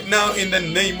right now in the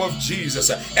name of Jesus.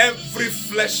 Every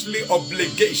fleshly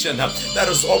obligation that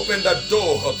has opened a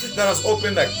door, that has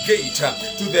opened a gate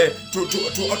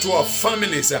to our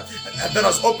families, that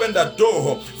has opened a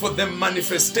door for the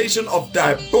manifestation of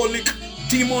diabolic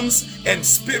demons and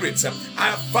spirits.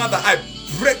 Father, I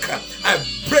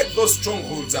break those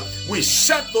strongholds. We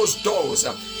shut those doors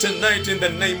tonight in the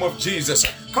name of Jesus.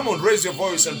 Come on, raise your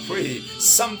voice and pray.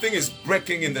 Something is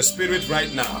breaking in the spirit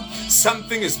right now.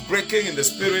 Something is breaking in the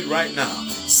spirit right now.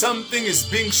 Something is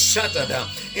being shattered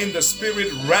in the spirit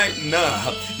right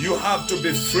now. You have to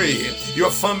be free.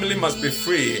 Your family must be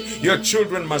free. Your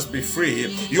children must be free.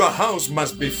 Your house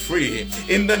must be free.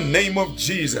 In the name of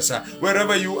Jesus,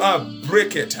 wherever you are,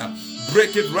 break it.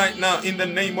 Break it right now in the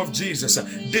name of Jesus.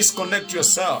 Disconnect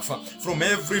yourself from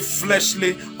every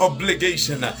fleshly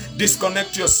obligation.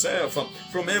 Disconnect yourself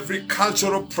from every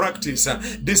cultural practice.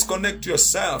 Disconnect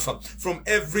yourself from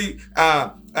every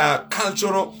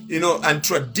cultural, and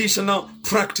traditional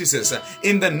practices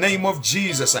in the name of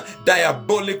Jesus.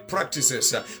 Diabolic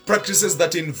practices, practices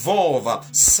that involve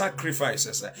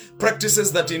sacrifices,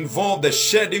 practices that involve the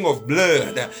shedding of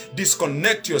blood.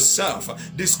 Disconnect yourself,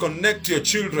 disconnect your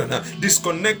children,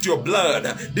 disconnect your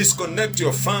blood, disconnect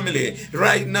your family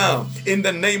right now in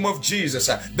the name of Jesus.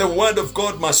 The word of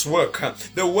God must work.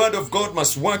 The word of God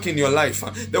must work in your life.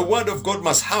 The word of God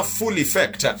must have full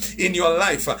effect in your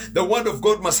life. The word of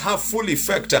God must have full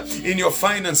effect in your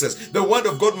finances. The word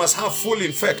of God must have full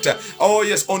effect,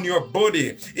 on your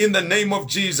body. In the name of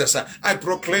Jesus, I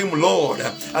proclaim, Lord,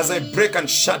 as I break and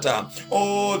shatter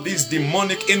all these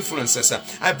demonic influences,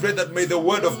 I pray that may the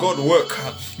word of God work.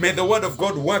 May the word of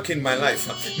God work in my life.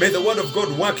 May the word of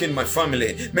God work in my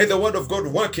family. May the word of God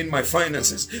work in my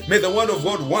finances. May the word of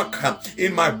God work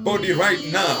in my body right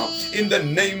now. In the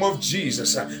name of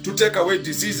Jesus, to take away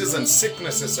diseases and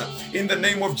sicknesses. In the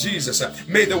name of Jesus,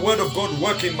 may the word of God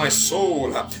work in my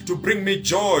soul to bring me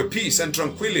joy, peace, and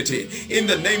tranquility. In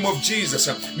the name of Jesus,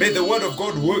 may the word of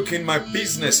God work in my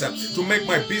business to make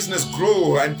my business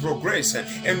grow and progress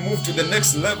and move to the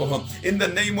next level. In the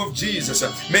name of Jesus,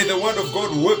 may the word of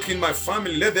God work in my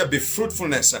family. Let there be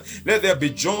fruitfulness. Let there be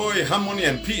joy, harmony,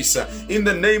 and peace. In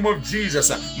the name of Jesus,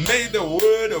 may the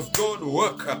word of God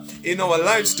work in our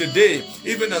lives today,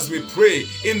 even as we pray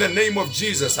in the name of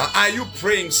Jesus. Are you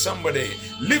praying, somebody?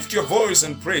 Lift your voice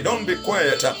and pray. Don't be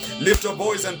quiet. Lift your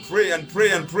voice and pray and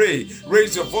pray and pray.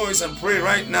 Raise your voice and pray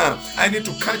right now. I need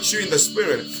to catch you in the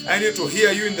spirit. I need to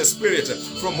hear you in the spirit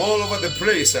from all over the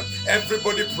place.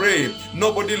 Everybody pray.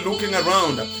 Nobody looking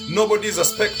around. Nobody is a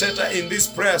spectator in this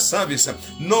prayer service.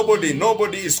 Nobody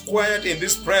is quiet in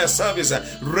this prayer service.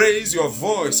 Raise your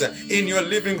voice in your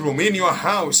living room, in your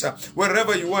house,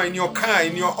 wherever you are, in your car,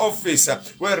 in your office,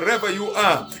 wherever you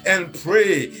are, and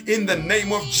pray in the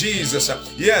name of Jesus.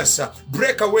 Yes,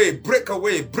 break away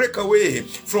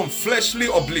from fleshly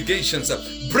obligations.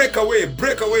 Break away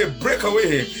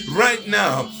right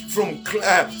now from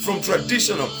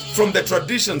the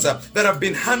traditions that have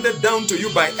been handed down to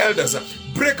you by elders.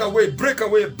 Break away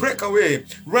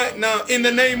right now in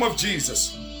the name of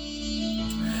Jesus.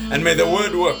 And may the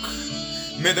word work.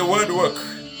 May the word work.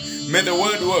 May the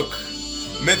word work.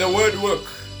 May the word work.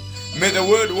 May the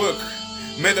word work.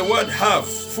 May the word have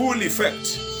full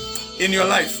effect in your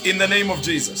life in the name of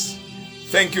Jesus.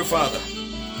 Thank you, Father.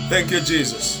 Thank you,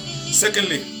 Jesus.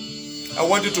 Secondly, I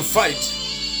want you to fight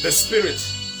the spirit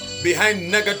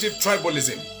behind negative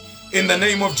tribalism in the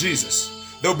name of Jesus.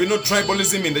 There will be no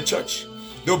tribalism in the church.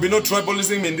 There will be no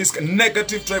tribalism in this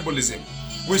negative tribalism.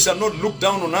 We shall not look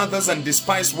down on others and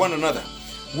despise one another.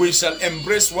 We shall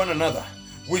embrace one another.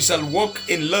 We shall walk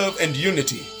in love and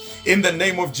unity in the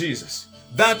name of Jesus.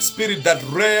 That spirit that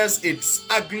rears its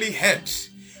ugly head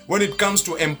when it comes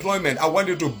to employment, I want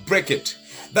you to break it.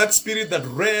 That spirit that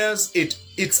rears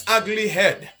its ugly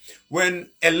head when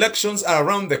elections are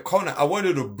around the corner, I want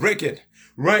you to break it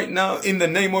right now in the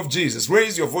name of Jesus.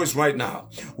 Raise your voice right now.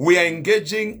 We are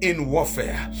engaging in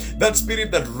warfare. That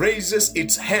spirit that raises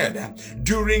its head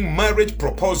during marriage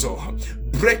proposal,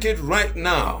 break it right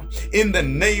now in the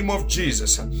name of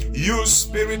Jesus. You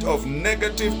spirit of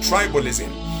negative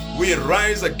tribalism, we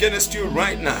rise against you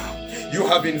right now. You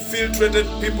have infiltrated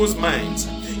people's minds.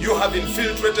 You have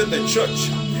infiltrated the church.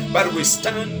 But we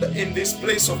stand in this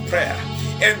place of prayer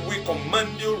and we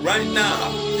command you right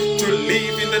now to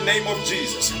leave in the name of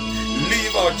Jesus.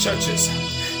 Leave our churches.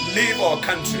 Leave our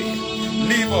country.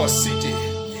 Leave our city.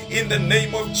 In the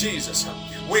name of Jesus,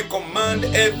 we command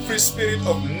every spirit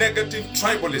of negative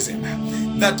tribalism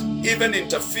that even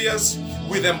interferes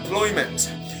with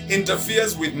employment,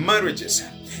 interferes with marriages,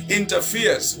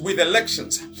 interferes with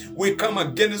elections. We come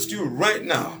against you right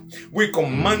now. We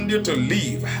command you to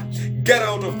leave. Get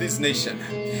out of this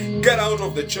nation. Get out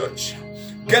of the church.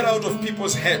 Get out of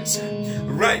people's heads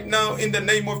right now in the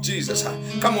name of Jesus.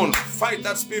 Come on, fight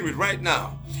that spirit right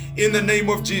now in the name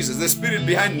of Jesus. The spirit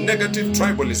behind negative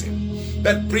tribalism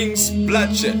that brings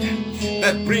bloodshed,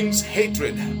 that brings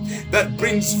hatred, that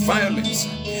brings violence,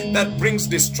 that brings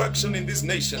destruction in this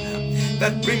nation,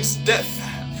 that brings death.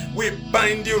 We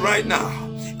bind you right now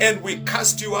and we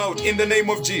cast you out in the name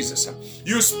of Jesus.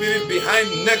 You spirit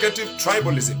behind negative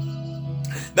tribalism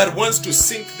that wants to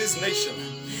sink this nation,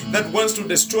 that wants to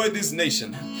destroy this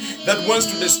nation, that wants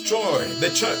to destroy the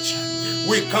church.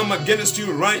 We come against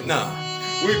you right now.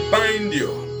 We bind you.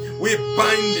 We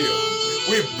bind you.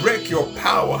 We break your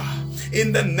power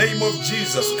in the name of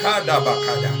Jesus.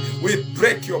 We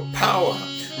break your power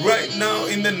right now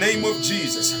in the name of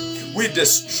Jesus. We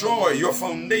destroy your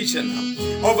foundation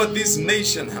over this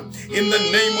nation in the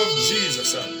name of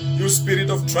Jesus. You spirit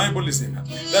of tribalism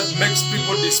that makes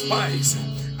people despise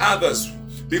others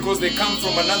because they come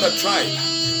from another tribe.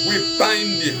 We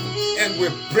bind you and we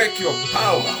break your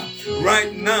power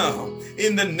right now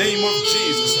in the name of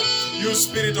Jesus. You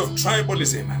spirit of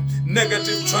tribalism,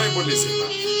 negative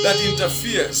tribalism that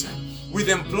interferes with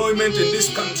employment in this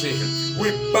country,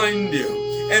 we bind you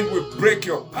and we break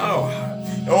your power.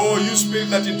 Oh, you spirit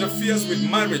that interferes with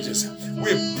marriages,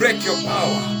 we break your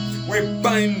power. We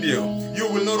bind you. You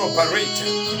will not operate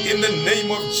in the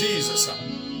name of Jesus.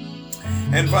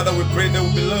 And Father, we pray there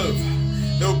will be love,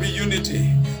 there will be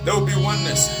unity, there will be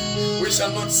oneness. We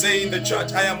shall not say in the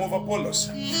church, I am of Apollos.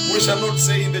 We shall not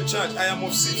say in the church, I am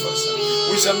of Cephas.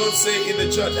 We shall not say in the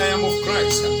church, I am of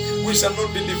Christ. We shall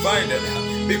not be divided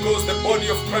because the body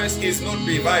of Christ is not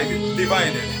divided.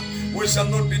 We shall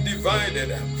not be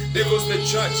divided because the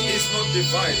church is not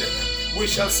divided. We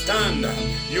shall stand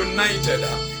united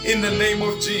in the name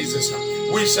of Jesus.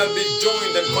 We shall be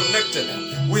joined and connected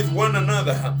with one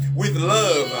another, with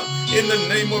love in the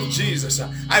name of Jesus.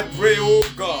 I pray, oh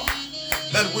God,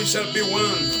 that we shall be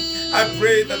one. I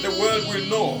pray that the world will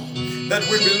know that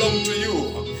we belong to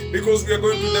you because we are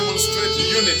going to demonstrate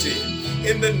unity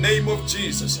in the name of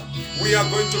Jesus. We are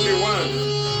going to be one.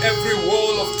 Every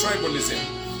wall of tribalism,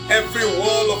 every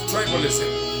wall of tribalism,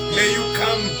 may you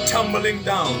come tumbling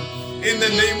down in the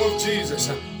name of Jesus.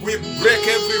 We break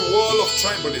every wall of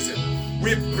tribalism.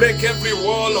 We break every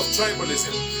wall of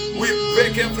tribalism. We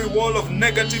break every wall of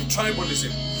negative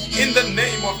tribalism in the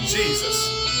name of Jesus.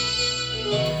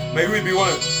 May we be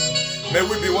one. May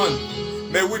we be one.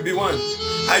 May we be one.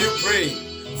 Are you praying?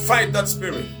 Fight that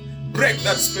spirit. Break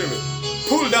that spirit.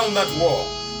 Pull down that wall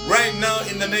right now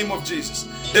in the name of Jesus.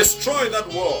 Destroy that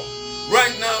wall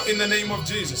right now in the name of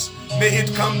Jesus. May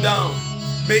it come down.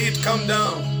 May it come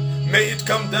down. May it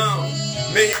come down.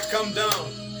 May it come down.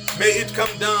 May it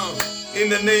come down in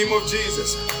the name of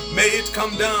Jesus. May it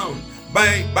come down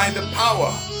by the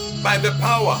power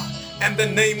and the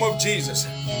name of Jesus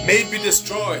may it be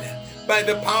destroyed by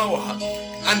the power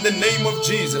and the name of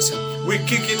Jesus. We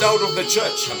kick it out of the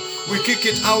church. We kick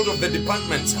it out of the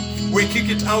departments. We kick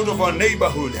it out of our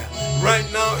neighborhood. Right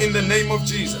now, in the name of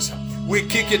Jesus, we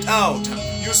kick it out.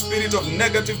 You spirit of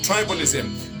negative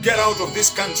tribalism, get out of this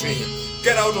country.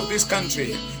 Get out of this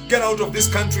country. Get out of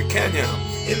this country, Kenya.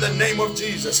 In the name of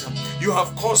Jesus, you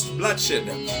have caused bloodshed.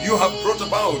 You have brought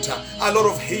about a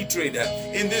lot of hatred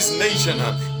in this nation.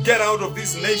 Get out of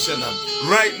this nation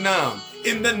right now.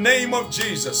 In the name of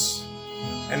Jesus.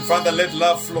 And Father, let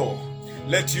love flow.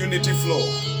 Let unity flow.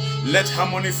 Let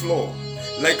harmony flow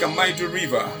like a mighty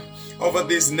river over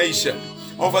this nation,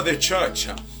 over the church.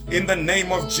 In the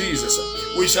name of Jesus,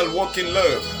 we shall walk in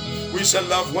love. We shall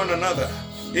love one another.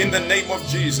 In the name of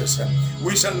Jesus,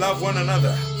 we shall love one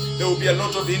another. There will be a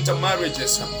lot of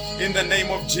intermarriages. In the name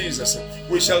of Jesus,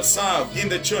 we shall serve in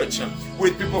the church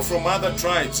with people from other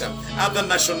tribes, other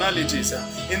nationalities.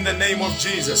 In the name of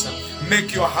Jesus,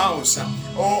 make your house, a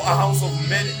house of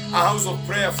many, a house of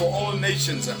prayer for all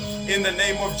nations. In the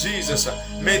name of Jesus,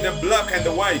 may the black and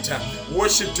the white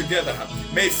worship together.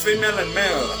 May female and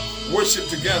male worship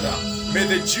together. May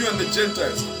the Jew and the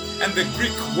Gentiles and the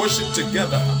Greek worship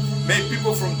together. May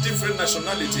people from different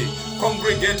nationality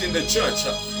congregate in the church.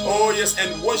 Oh yes,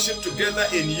 and worship together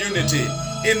in unity.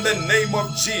 In the name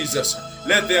of Jesus,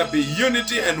 let there be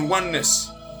unity and oneness.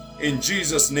 In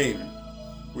Jesus' name,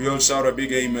 we all shout a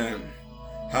big amen.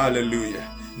 Hallelujah.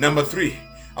 Number 3,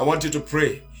 I want you to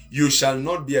pray. You shall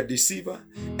not be a deceiver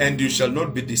and you shall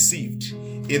not be deceived.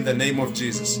 In the name of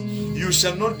Jesus. You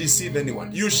shall not deceive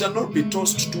anyone. You shall not be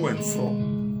tossed to and fro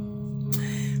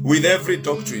with every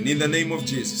doctrine. In the name of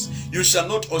Jesus. You shall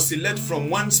not oscillate from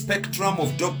one spectrum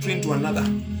of doctrine to another.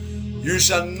 You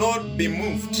shall not be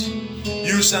moved.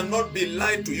 You shall not be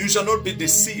lied to. You shall not be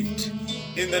deceived.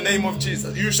 In the name of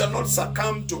Jesus. You shall not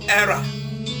succumb to error.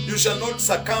 You shall not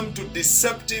succumb to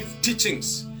deceptive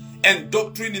teachings and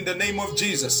doctrine in the name of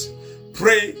Jesus.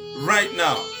 Pray right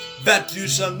now that you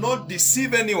shall not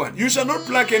deceive anyone. You shall not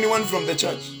pluck anyone from the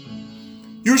church.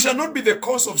 You shall not be the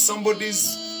cause of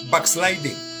somebody's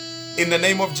backsliding. In the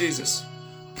name of Jesus.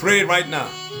 Pray right now.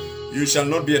 You shall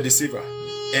not be a deceiver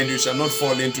and you shall not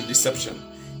fall into deception.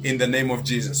 In the name of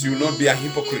Jesus. You will not be a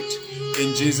hypocrite.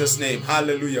 In Jesus' name.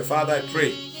 Hallelujah. Father, I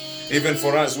pray even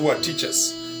for us who are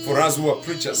teachers, for us who are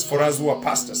preachers, for us who are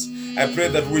pastors, I pray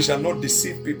that we shall not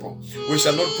deceive people. We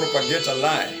shall not propagate a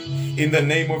lie. In the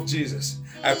name of Jesus.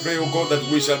 I pray, oh God,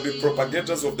 that we shall be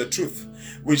propagators of the truth.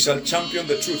 We shall champion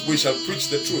the truth. We shall preach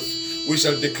the truth. We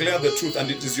shall declare the truth, and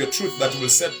it is your truth that will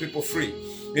set people free.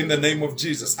 In the name of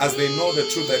Jesus. As they know the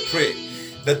truth, I pray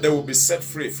that they will be set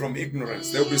free from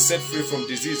ignorance. They will be set free from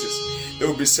diseases. They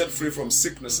will be set free from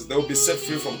sicknesses. They will be set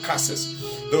free from curses.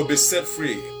 They will be set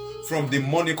free from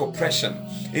demonic oppression.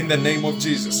 In the name of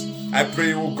Jesus. I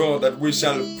pray, oh God, that we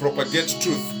shall propagate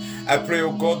truth. I pray,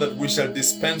 oh God, that we shall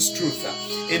dispense truth.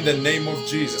 In the name of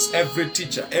Jesus. Every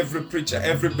teacher, every preacher,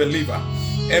 every believer,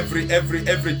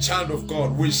 every child of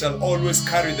God, we shall always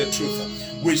carry the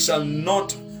truth. We shall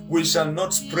not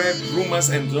spread rumors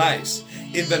and lies.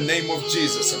 In the name of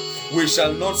Jesus. We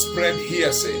shall not spread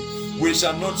hearsay. We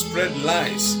shall not spread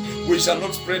lies. We shall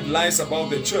not spread lies about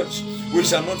the church. We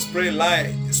shall not spread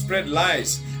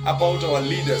lies about our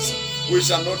leaders. We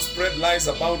shall not spread lies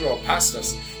about our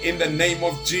pastors. In the name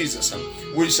of Jesus.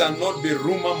 We shall not be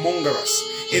rumor mongers.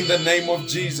 In the name of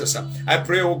Jesus. I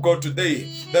pray, oh God,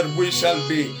 today that we shall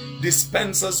be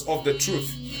dispensers of the truth.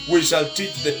 We shall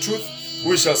teach the truth.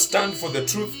 We shall stand for the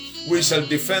truth. We shall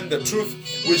defend the truth.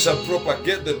 We shall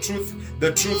propagate the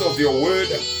truth of your word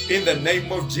in the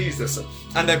name of Jesus.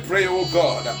 And I pray, oh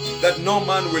God, that no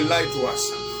man will lie to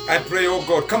us. I pray, oh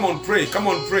God, come on, pray, come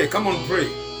on, pray, come on, pray.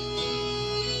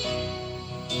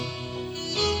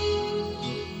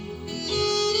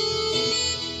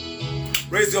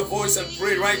 Raise your voice and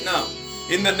pray right now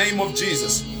in the name of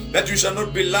Jesus that you shall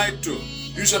not be lied to.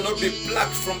 You shall not be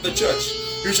plucked from the church.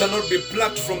 You shall not be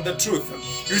plucked from the truth.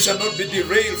 You shall not be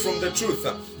derailed from the truth.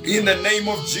 In the name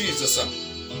of Jesus.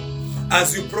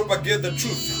 As you propagate the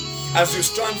truth, as you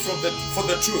stand for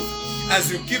the truth,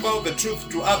 as you give out the truth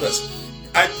to others,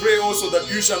 I pray also that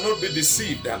you shall not be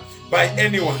deceived by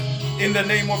anyone. In the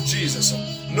name of Jesus.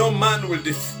 No man will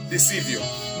deceive you.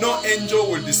 No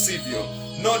angel will deceive you.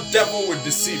 No devil will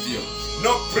deceive you.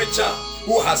 No preacher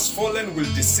who has fallen will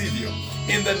deceive you.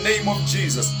 In the name of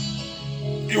Jesus.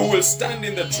 You will stand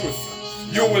in the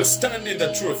truth. You will stand in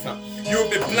the truth. You will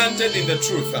be planted in the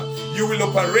truth. You will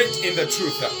operate in the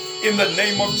truth. In the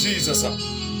name of Jesus.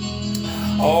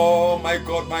 Oh my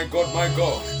God, my God, my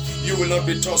God. You will not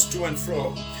be tossed to and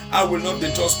fro. I will not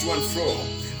be tossed to and fro.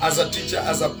 as a teacher,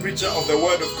 as a preacher of the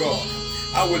word of God.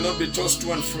 I will not be tossed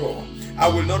to and fro. I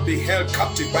will not be held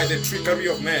captive by the trickery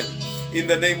of men. In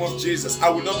the name of Jesus, I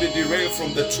will not be derailed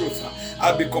from the truth.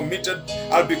 I'll be committed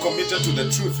to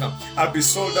the truth. I'll be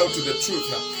sold out to the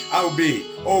truth. I'll be,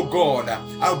 oh God,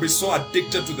 I'll be so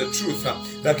addicted to the truth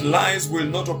that lies will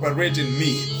not operate in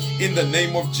me. In the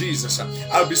name of Jesus,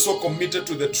 I'll be so committed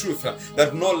to the truth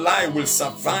that no lie will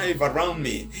survive around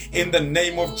me. In the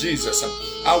name of Jesus,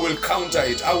 I will counter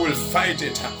it. I will fight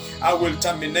it. I will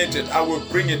terminate it. I will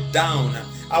bring it down.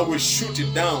 I will shoot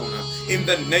it down. In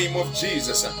the name of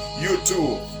Jesus, you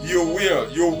too, you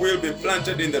will be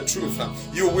planted in the truth.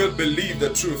 You will believe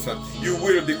the truth. You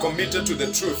will be committed to the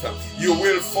truth. You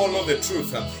will follow the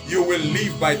truth. You will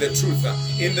live by the truth.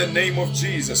 In the name of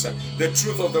Jesus, the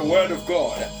truth of the word of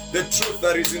God, the truth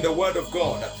that is in the word of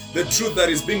God, the truth that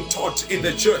is being taught in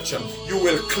the church, you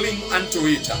will cling unto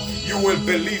it. You will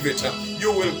believe it.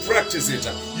 You will practice it.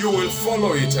 You will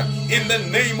follow it. In the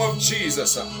name of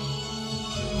Jesus.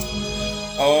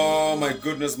 Oh, my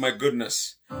goodness, my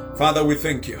goodness. Father, we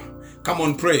thank you. Come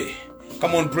on, pray.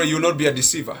 Come on, pray. You will not be a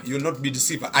deceiver. You will not be a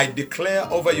deceiver. I declare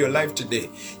over your life today,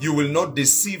 you will not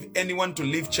deceive anyone to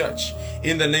leave church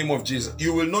in the name of Jesus.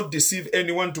 You will not deceive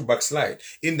anyone to backslide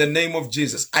in the name of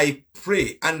Jesus. I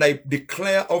pray and I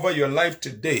declare over your life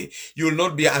today, you will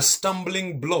not be a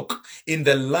stumbling block in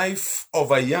the life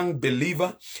of a young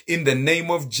believer in the name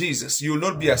of Jesus. You will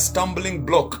not be a stumbling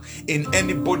block in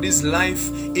anybody's life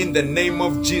in the name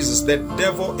of Jesus. The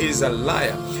devil is a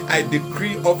liar. I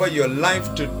decree over your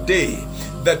life today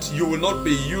that you will not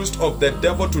be used of the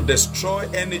devil to destroy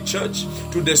any church,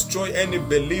 to destroy any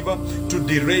believer, to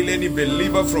derail any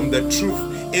believer from the truth.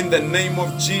 In the name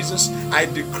of Jesus, I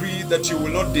decree that you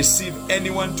will not deceive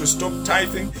anyone to stop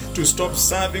tithing, to stop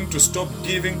serving, to stop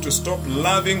giving, to stop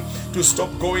loving, to stop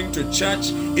going to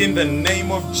church. In the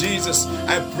name of Jesus,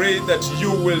 I pray that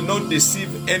you will not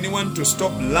deceive anyone to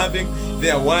stop loving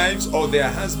their wives or their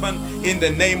husband. In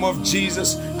the name of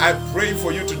Jesus, I pray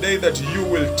for you today that you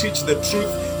will teach the truth.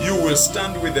 You will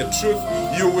stand with the truth.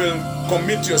 You will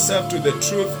commit yourself to the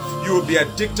truth. You will be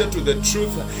addicted to the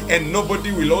truth, and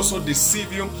nobody will also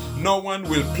deceive you. No one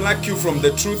will pluck you from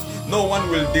the truth. No one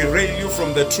will derail you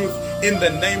from the truth. In the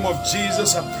name of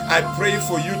Jesus, I pray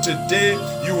for you today.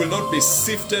 You will not be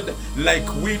sifted like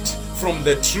wheat from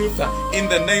the truth. In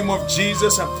the name of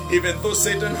Jesus, even though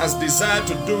Satan has desired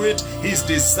to do it, his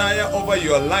desire over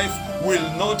your life will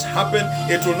not happen.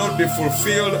 It will not be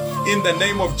fulfilled. In the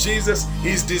name of Jesus,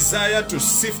 his desire to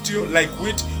sift you like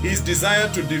wheat, his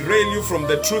desire to derail you from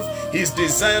the truth, his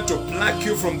desire to pluck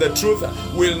you from the truth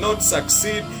will not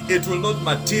succeed. It will not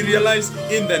materialize.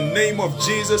 In the name of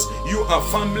Jesus, you are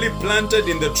firmly planted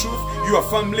in the truth. You are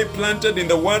firmly planted in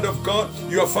the word of God.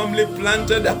 You are firmly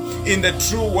planted in the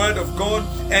true word of God,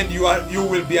 and you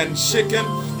will be unshaken.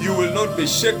 You will not be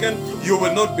shaken. You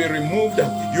will not be removed.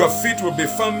 Your feet will be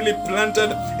firmly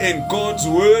planted in God's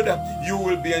word. You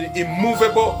will be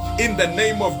immovable in the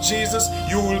name of Jesus.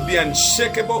 You will be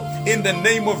unshakable in the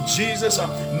name of Jesus.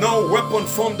 No weapon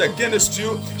formed against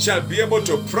you shall be able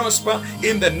to prosper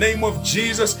in the name of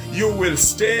Jesus. You will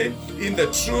stay in the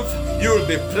truth. You will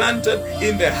be planted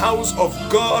in the house of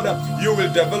God. You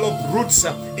will develop roots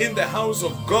in the house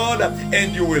of God,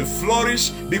 and you will flourish,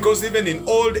 because even in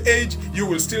old age you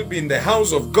will still be in the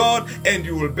house of God, and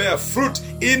you will bear fruit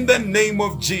in the name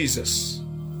of Jesus.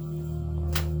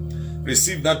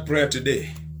 Receive that prayer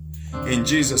today in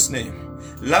Jesus' name.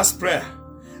 Last prayer,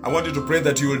 I want you to pray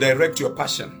that you will direct your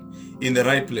passion in the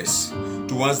right place,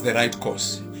 towards the right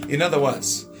cause. In other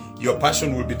words, your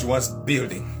passion will be towards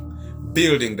building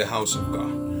the house of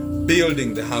God,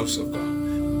 building the house of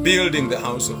God, building the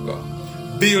house of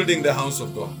God, building the house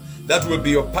of God. That will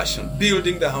be your passion,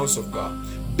 building the house of God,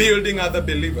 building other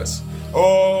believers.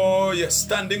 Oh yes,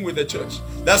 standing with the church.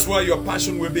 That's where your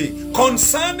passion will be.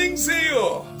 Concerning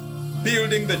zeal,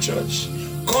 building the church.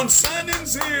 Concerning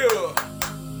zeal,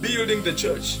 building the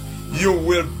church. You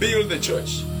will build the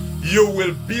church. You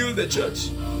will build the church.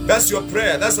 That's your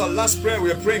prayer. That's our last prayer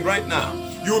we are praying right now.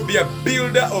 You will be a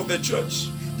builder of the church.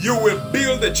 You will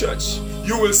build the church.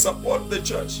 You will support the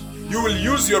church. You will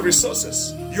use your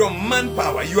resources, your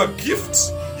manpower, your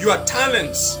gifts, your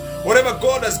talents, whatever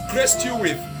God has graced you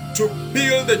with, to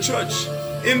build the church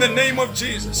in the name of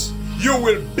Jesus. You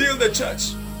will build the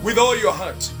church with all your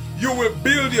heart. You will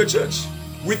build your church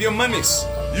with your monies.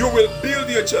 You will build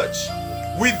your church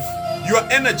with your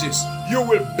energies. You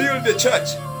will build the church.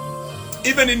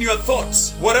 Even in your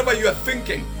thoughts, whatever you are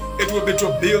thinking, it will be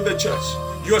to build the church.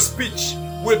 Your speech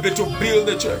will be to build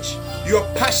the church. Your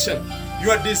passion,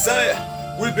 your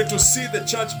desire will be to see the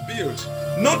church built.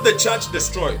 Not the church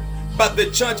destroyed, but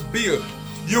the church built.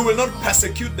 You will not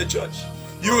persecute the church.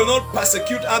 You will not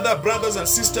persecute other brothers and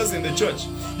sisters in the church.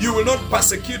 You will not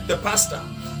persecute the pastor.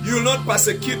 You will not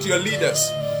persecute your leaders.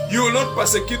 You will not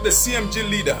persecute the CMG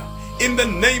leader. In the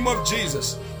name of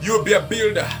Jesus, you will be a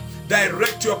builder.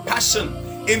 Direct your passion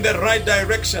in the right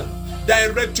direction.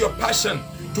 Direct your passion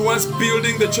towards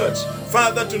building the church.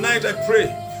 Father, tonight I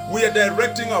pray we are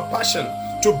directing our passion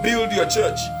to build your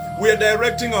church. We are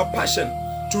directing our passion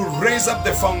to raise up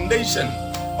the foundation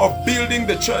of building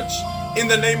the church. In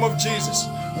the name of Jesus,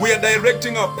 we are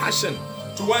directing our passion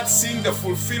towards seeing the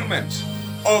fulfillment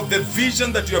of the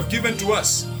vision that you have given to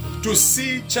us. To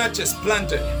see churches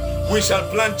planted, we shall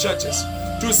plant churches.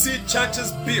 To see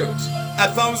churches built,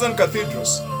 1,000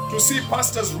 cathedrals. To see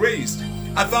pastors raised,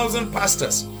 1,000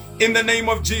 pastors. In the name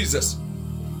of Jesus,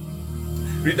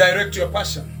 redirect your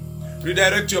passion.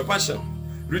 Redirect your passion.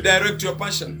 Redirect your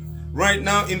passion. Right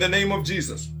now, in the name of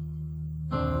Jesus.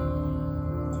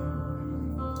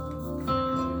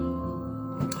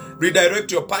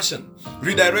 Redirect your passion.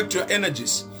 Redirect your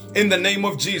energies. In the name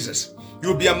of Jesus.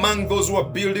 You'll be among those who are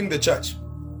building the church.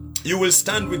 You will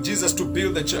stand with Jesus to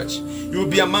build the church. You will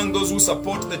be among those who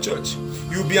support the church.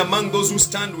 You will be among those who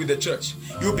stand with the church.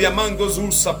 You will be among those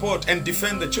who support and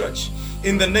defend the church.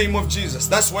 In the name of Jesus.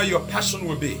 That's why your passion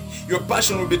will be. Your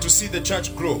passion will be to see the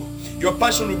church grow. Your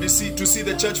passion will be to see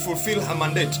the church fulfill her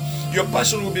mandate. Your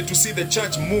passion will be to see the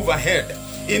church move ahead.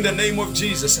 In the name of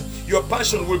Jesus, your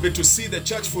passion will be to see the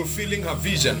church fulfilling her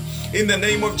vision. In the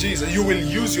name of Jesus, you will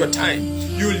use your time.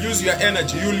 You will use your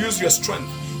energy. You will use your strength.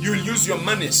 You will use your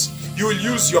monies. You will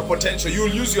use your potential. You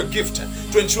will use your gift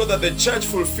to ensure that the church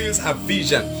fulfills her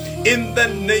vision. In the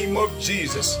name of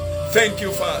Jesus. Thank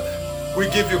you, Father. We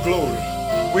give you glory.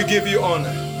 We give you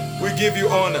honor. We give you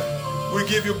honor. We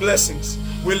give you blessings.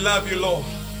 We love you, Lord.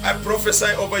 I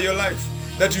prophesy over your life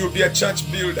that you will be a church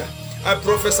builder. I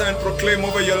prophesy and proclaim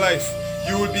over your life.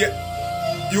 You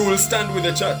will stand with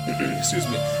the church. Excuse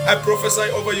me. I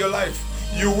prophesy over your life.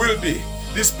 You will be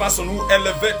this person who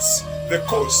elevates the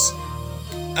cause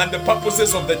and the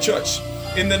purposes of the church.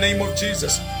 In the name of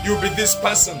Jesus. You'll be this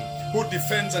person who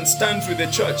defends and stands with the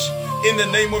church. In the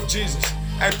name of Jesus.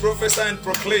 I prophesy and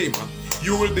proclaim.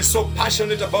 You will be so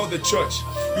passionate about the church.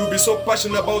 You will be so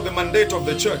passionate about the mandate of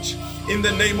the church. In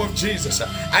the name of Jesus.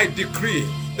 I decree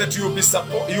that you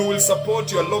will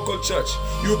support your local church.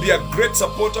 You will be a great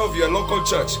supporter of your local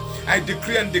church. I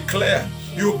decree and declare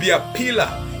you will be a pillar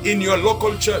in your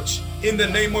local church. In the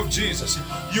name of Jesus,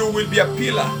 you will be a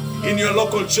pillar in your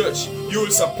local church. You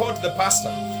will support the pastor.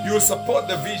 You will support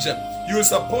the vision. You will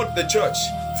support the church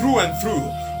through and through.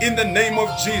 In the name of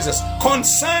Jesus.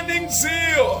 Concerning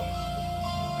zeal,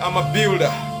 I'm a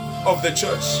builder of the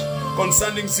church.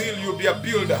 Concerning zeal, you'll be a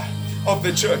builder of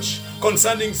the church.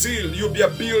 Concerning zeal, you'll be a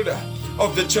builder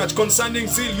of the church. Concerning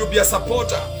zeal, you'll be a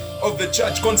supporter of the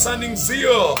church. Concerning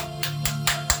zeal,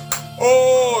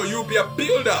 you'll be a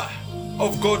builder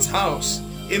of God's house.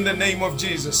 In the name of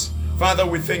Jesus. Father,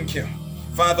 we thank you.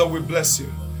 Father, we bless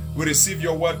you. We receive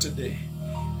your word today.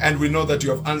 And we know that you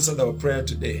have answered our prayer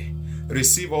today.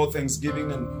 Receive all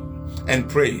thanksgiving and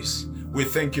praise. We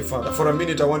thank you, Father. For a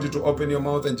minute, I want you to open your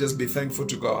mouth and just be thankful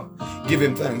to God. Give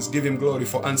him thanks. Give him glory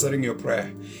for answering your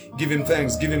prayer. Give him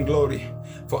thanks. Give him glory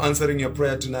for answering your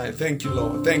prayer tonight. Thank you,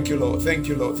 Lord. Thank you, Lord. Thank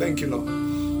you, Lord. Thank you,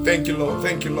 Lord. Thank you, Lord.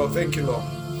 Thank you, Lord. Thank you, Lord.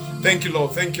 Thank you,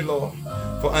 Lord. Thank you, Lord,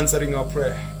 for answering our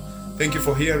prayer. Thank you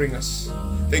for hearing us.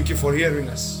 Thank you for hearing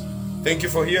us. Thank you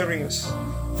for hearing us.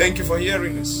 Thank you for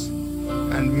hearing us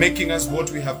and making us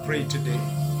what we have prayed today.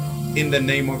 In the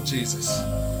name of Jesus.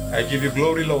 I give you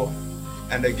glory, Lord.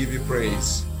 And I give you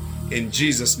praise. In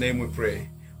Jesus' name we pray.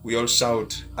 We all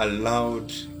shout a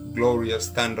loud, glorious,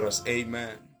 thunderous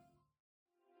Amen.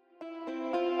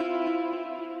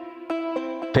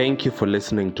 Thank you for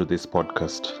listening to this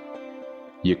podcast.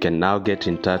 You can now get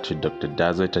in touch with Dr.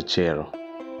 Dodzweit Achero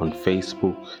on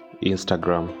Facebook,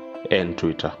 Instagram, and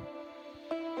Twitter.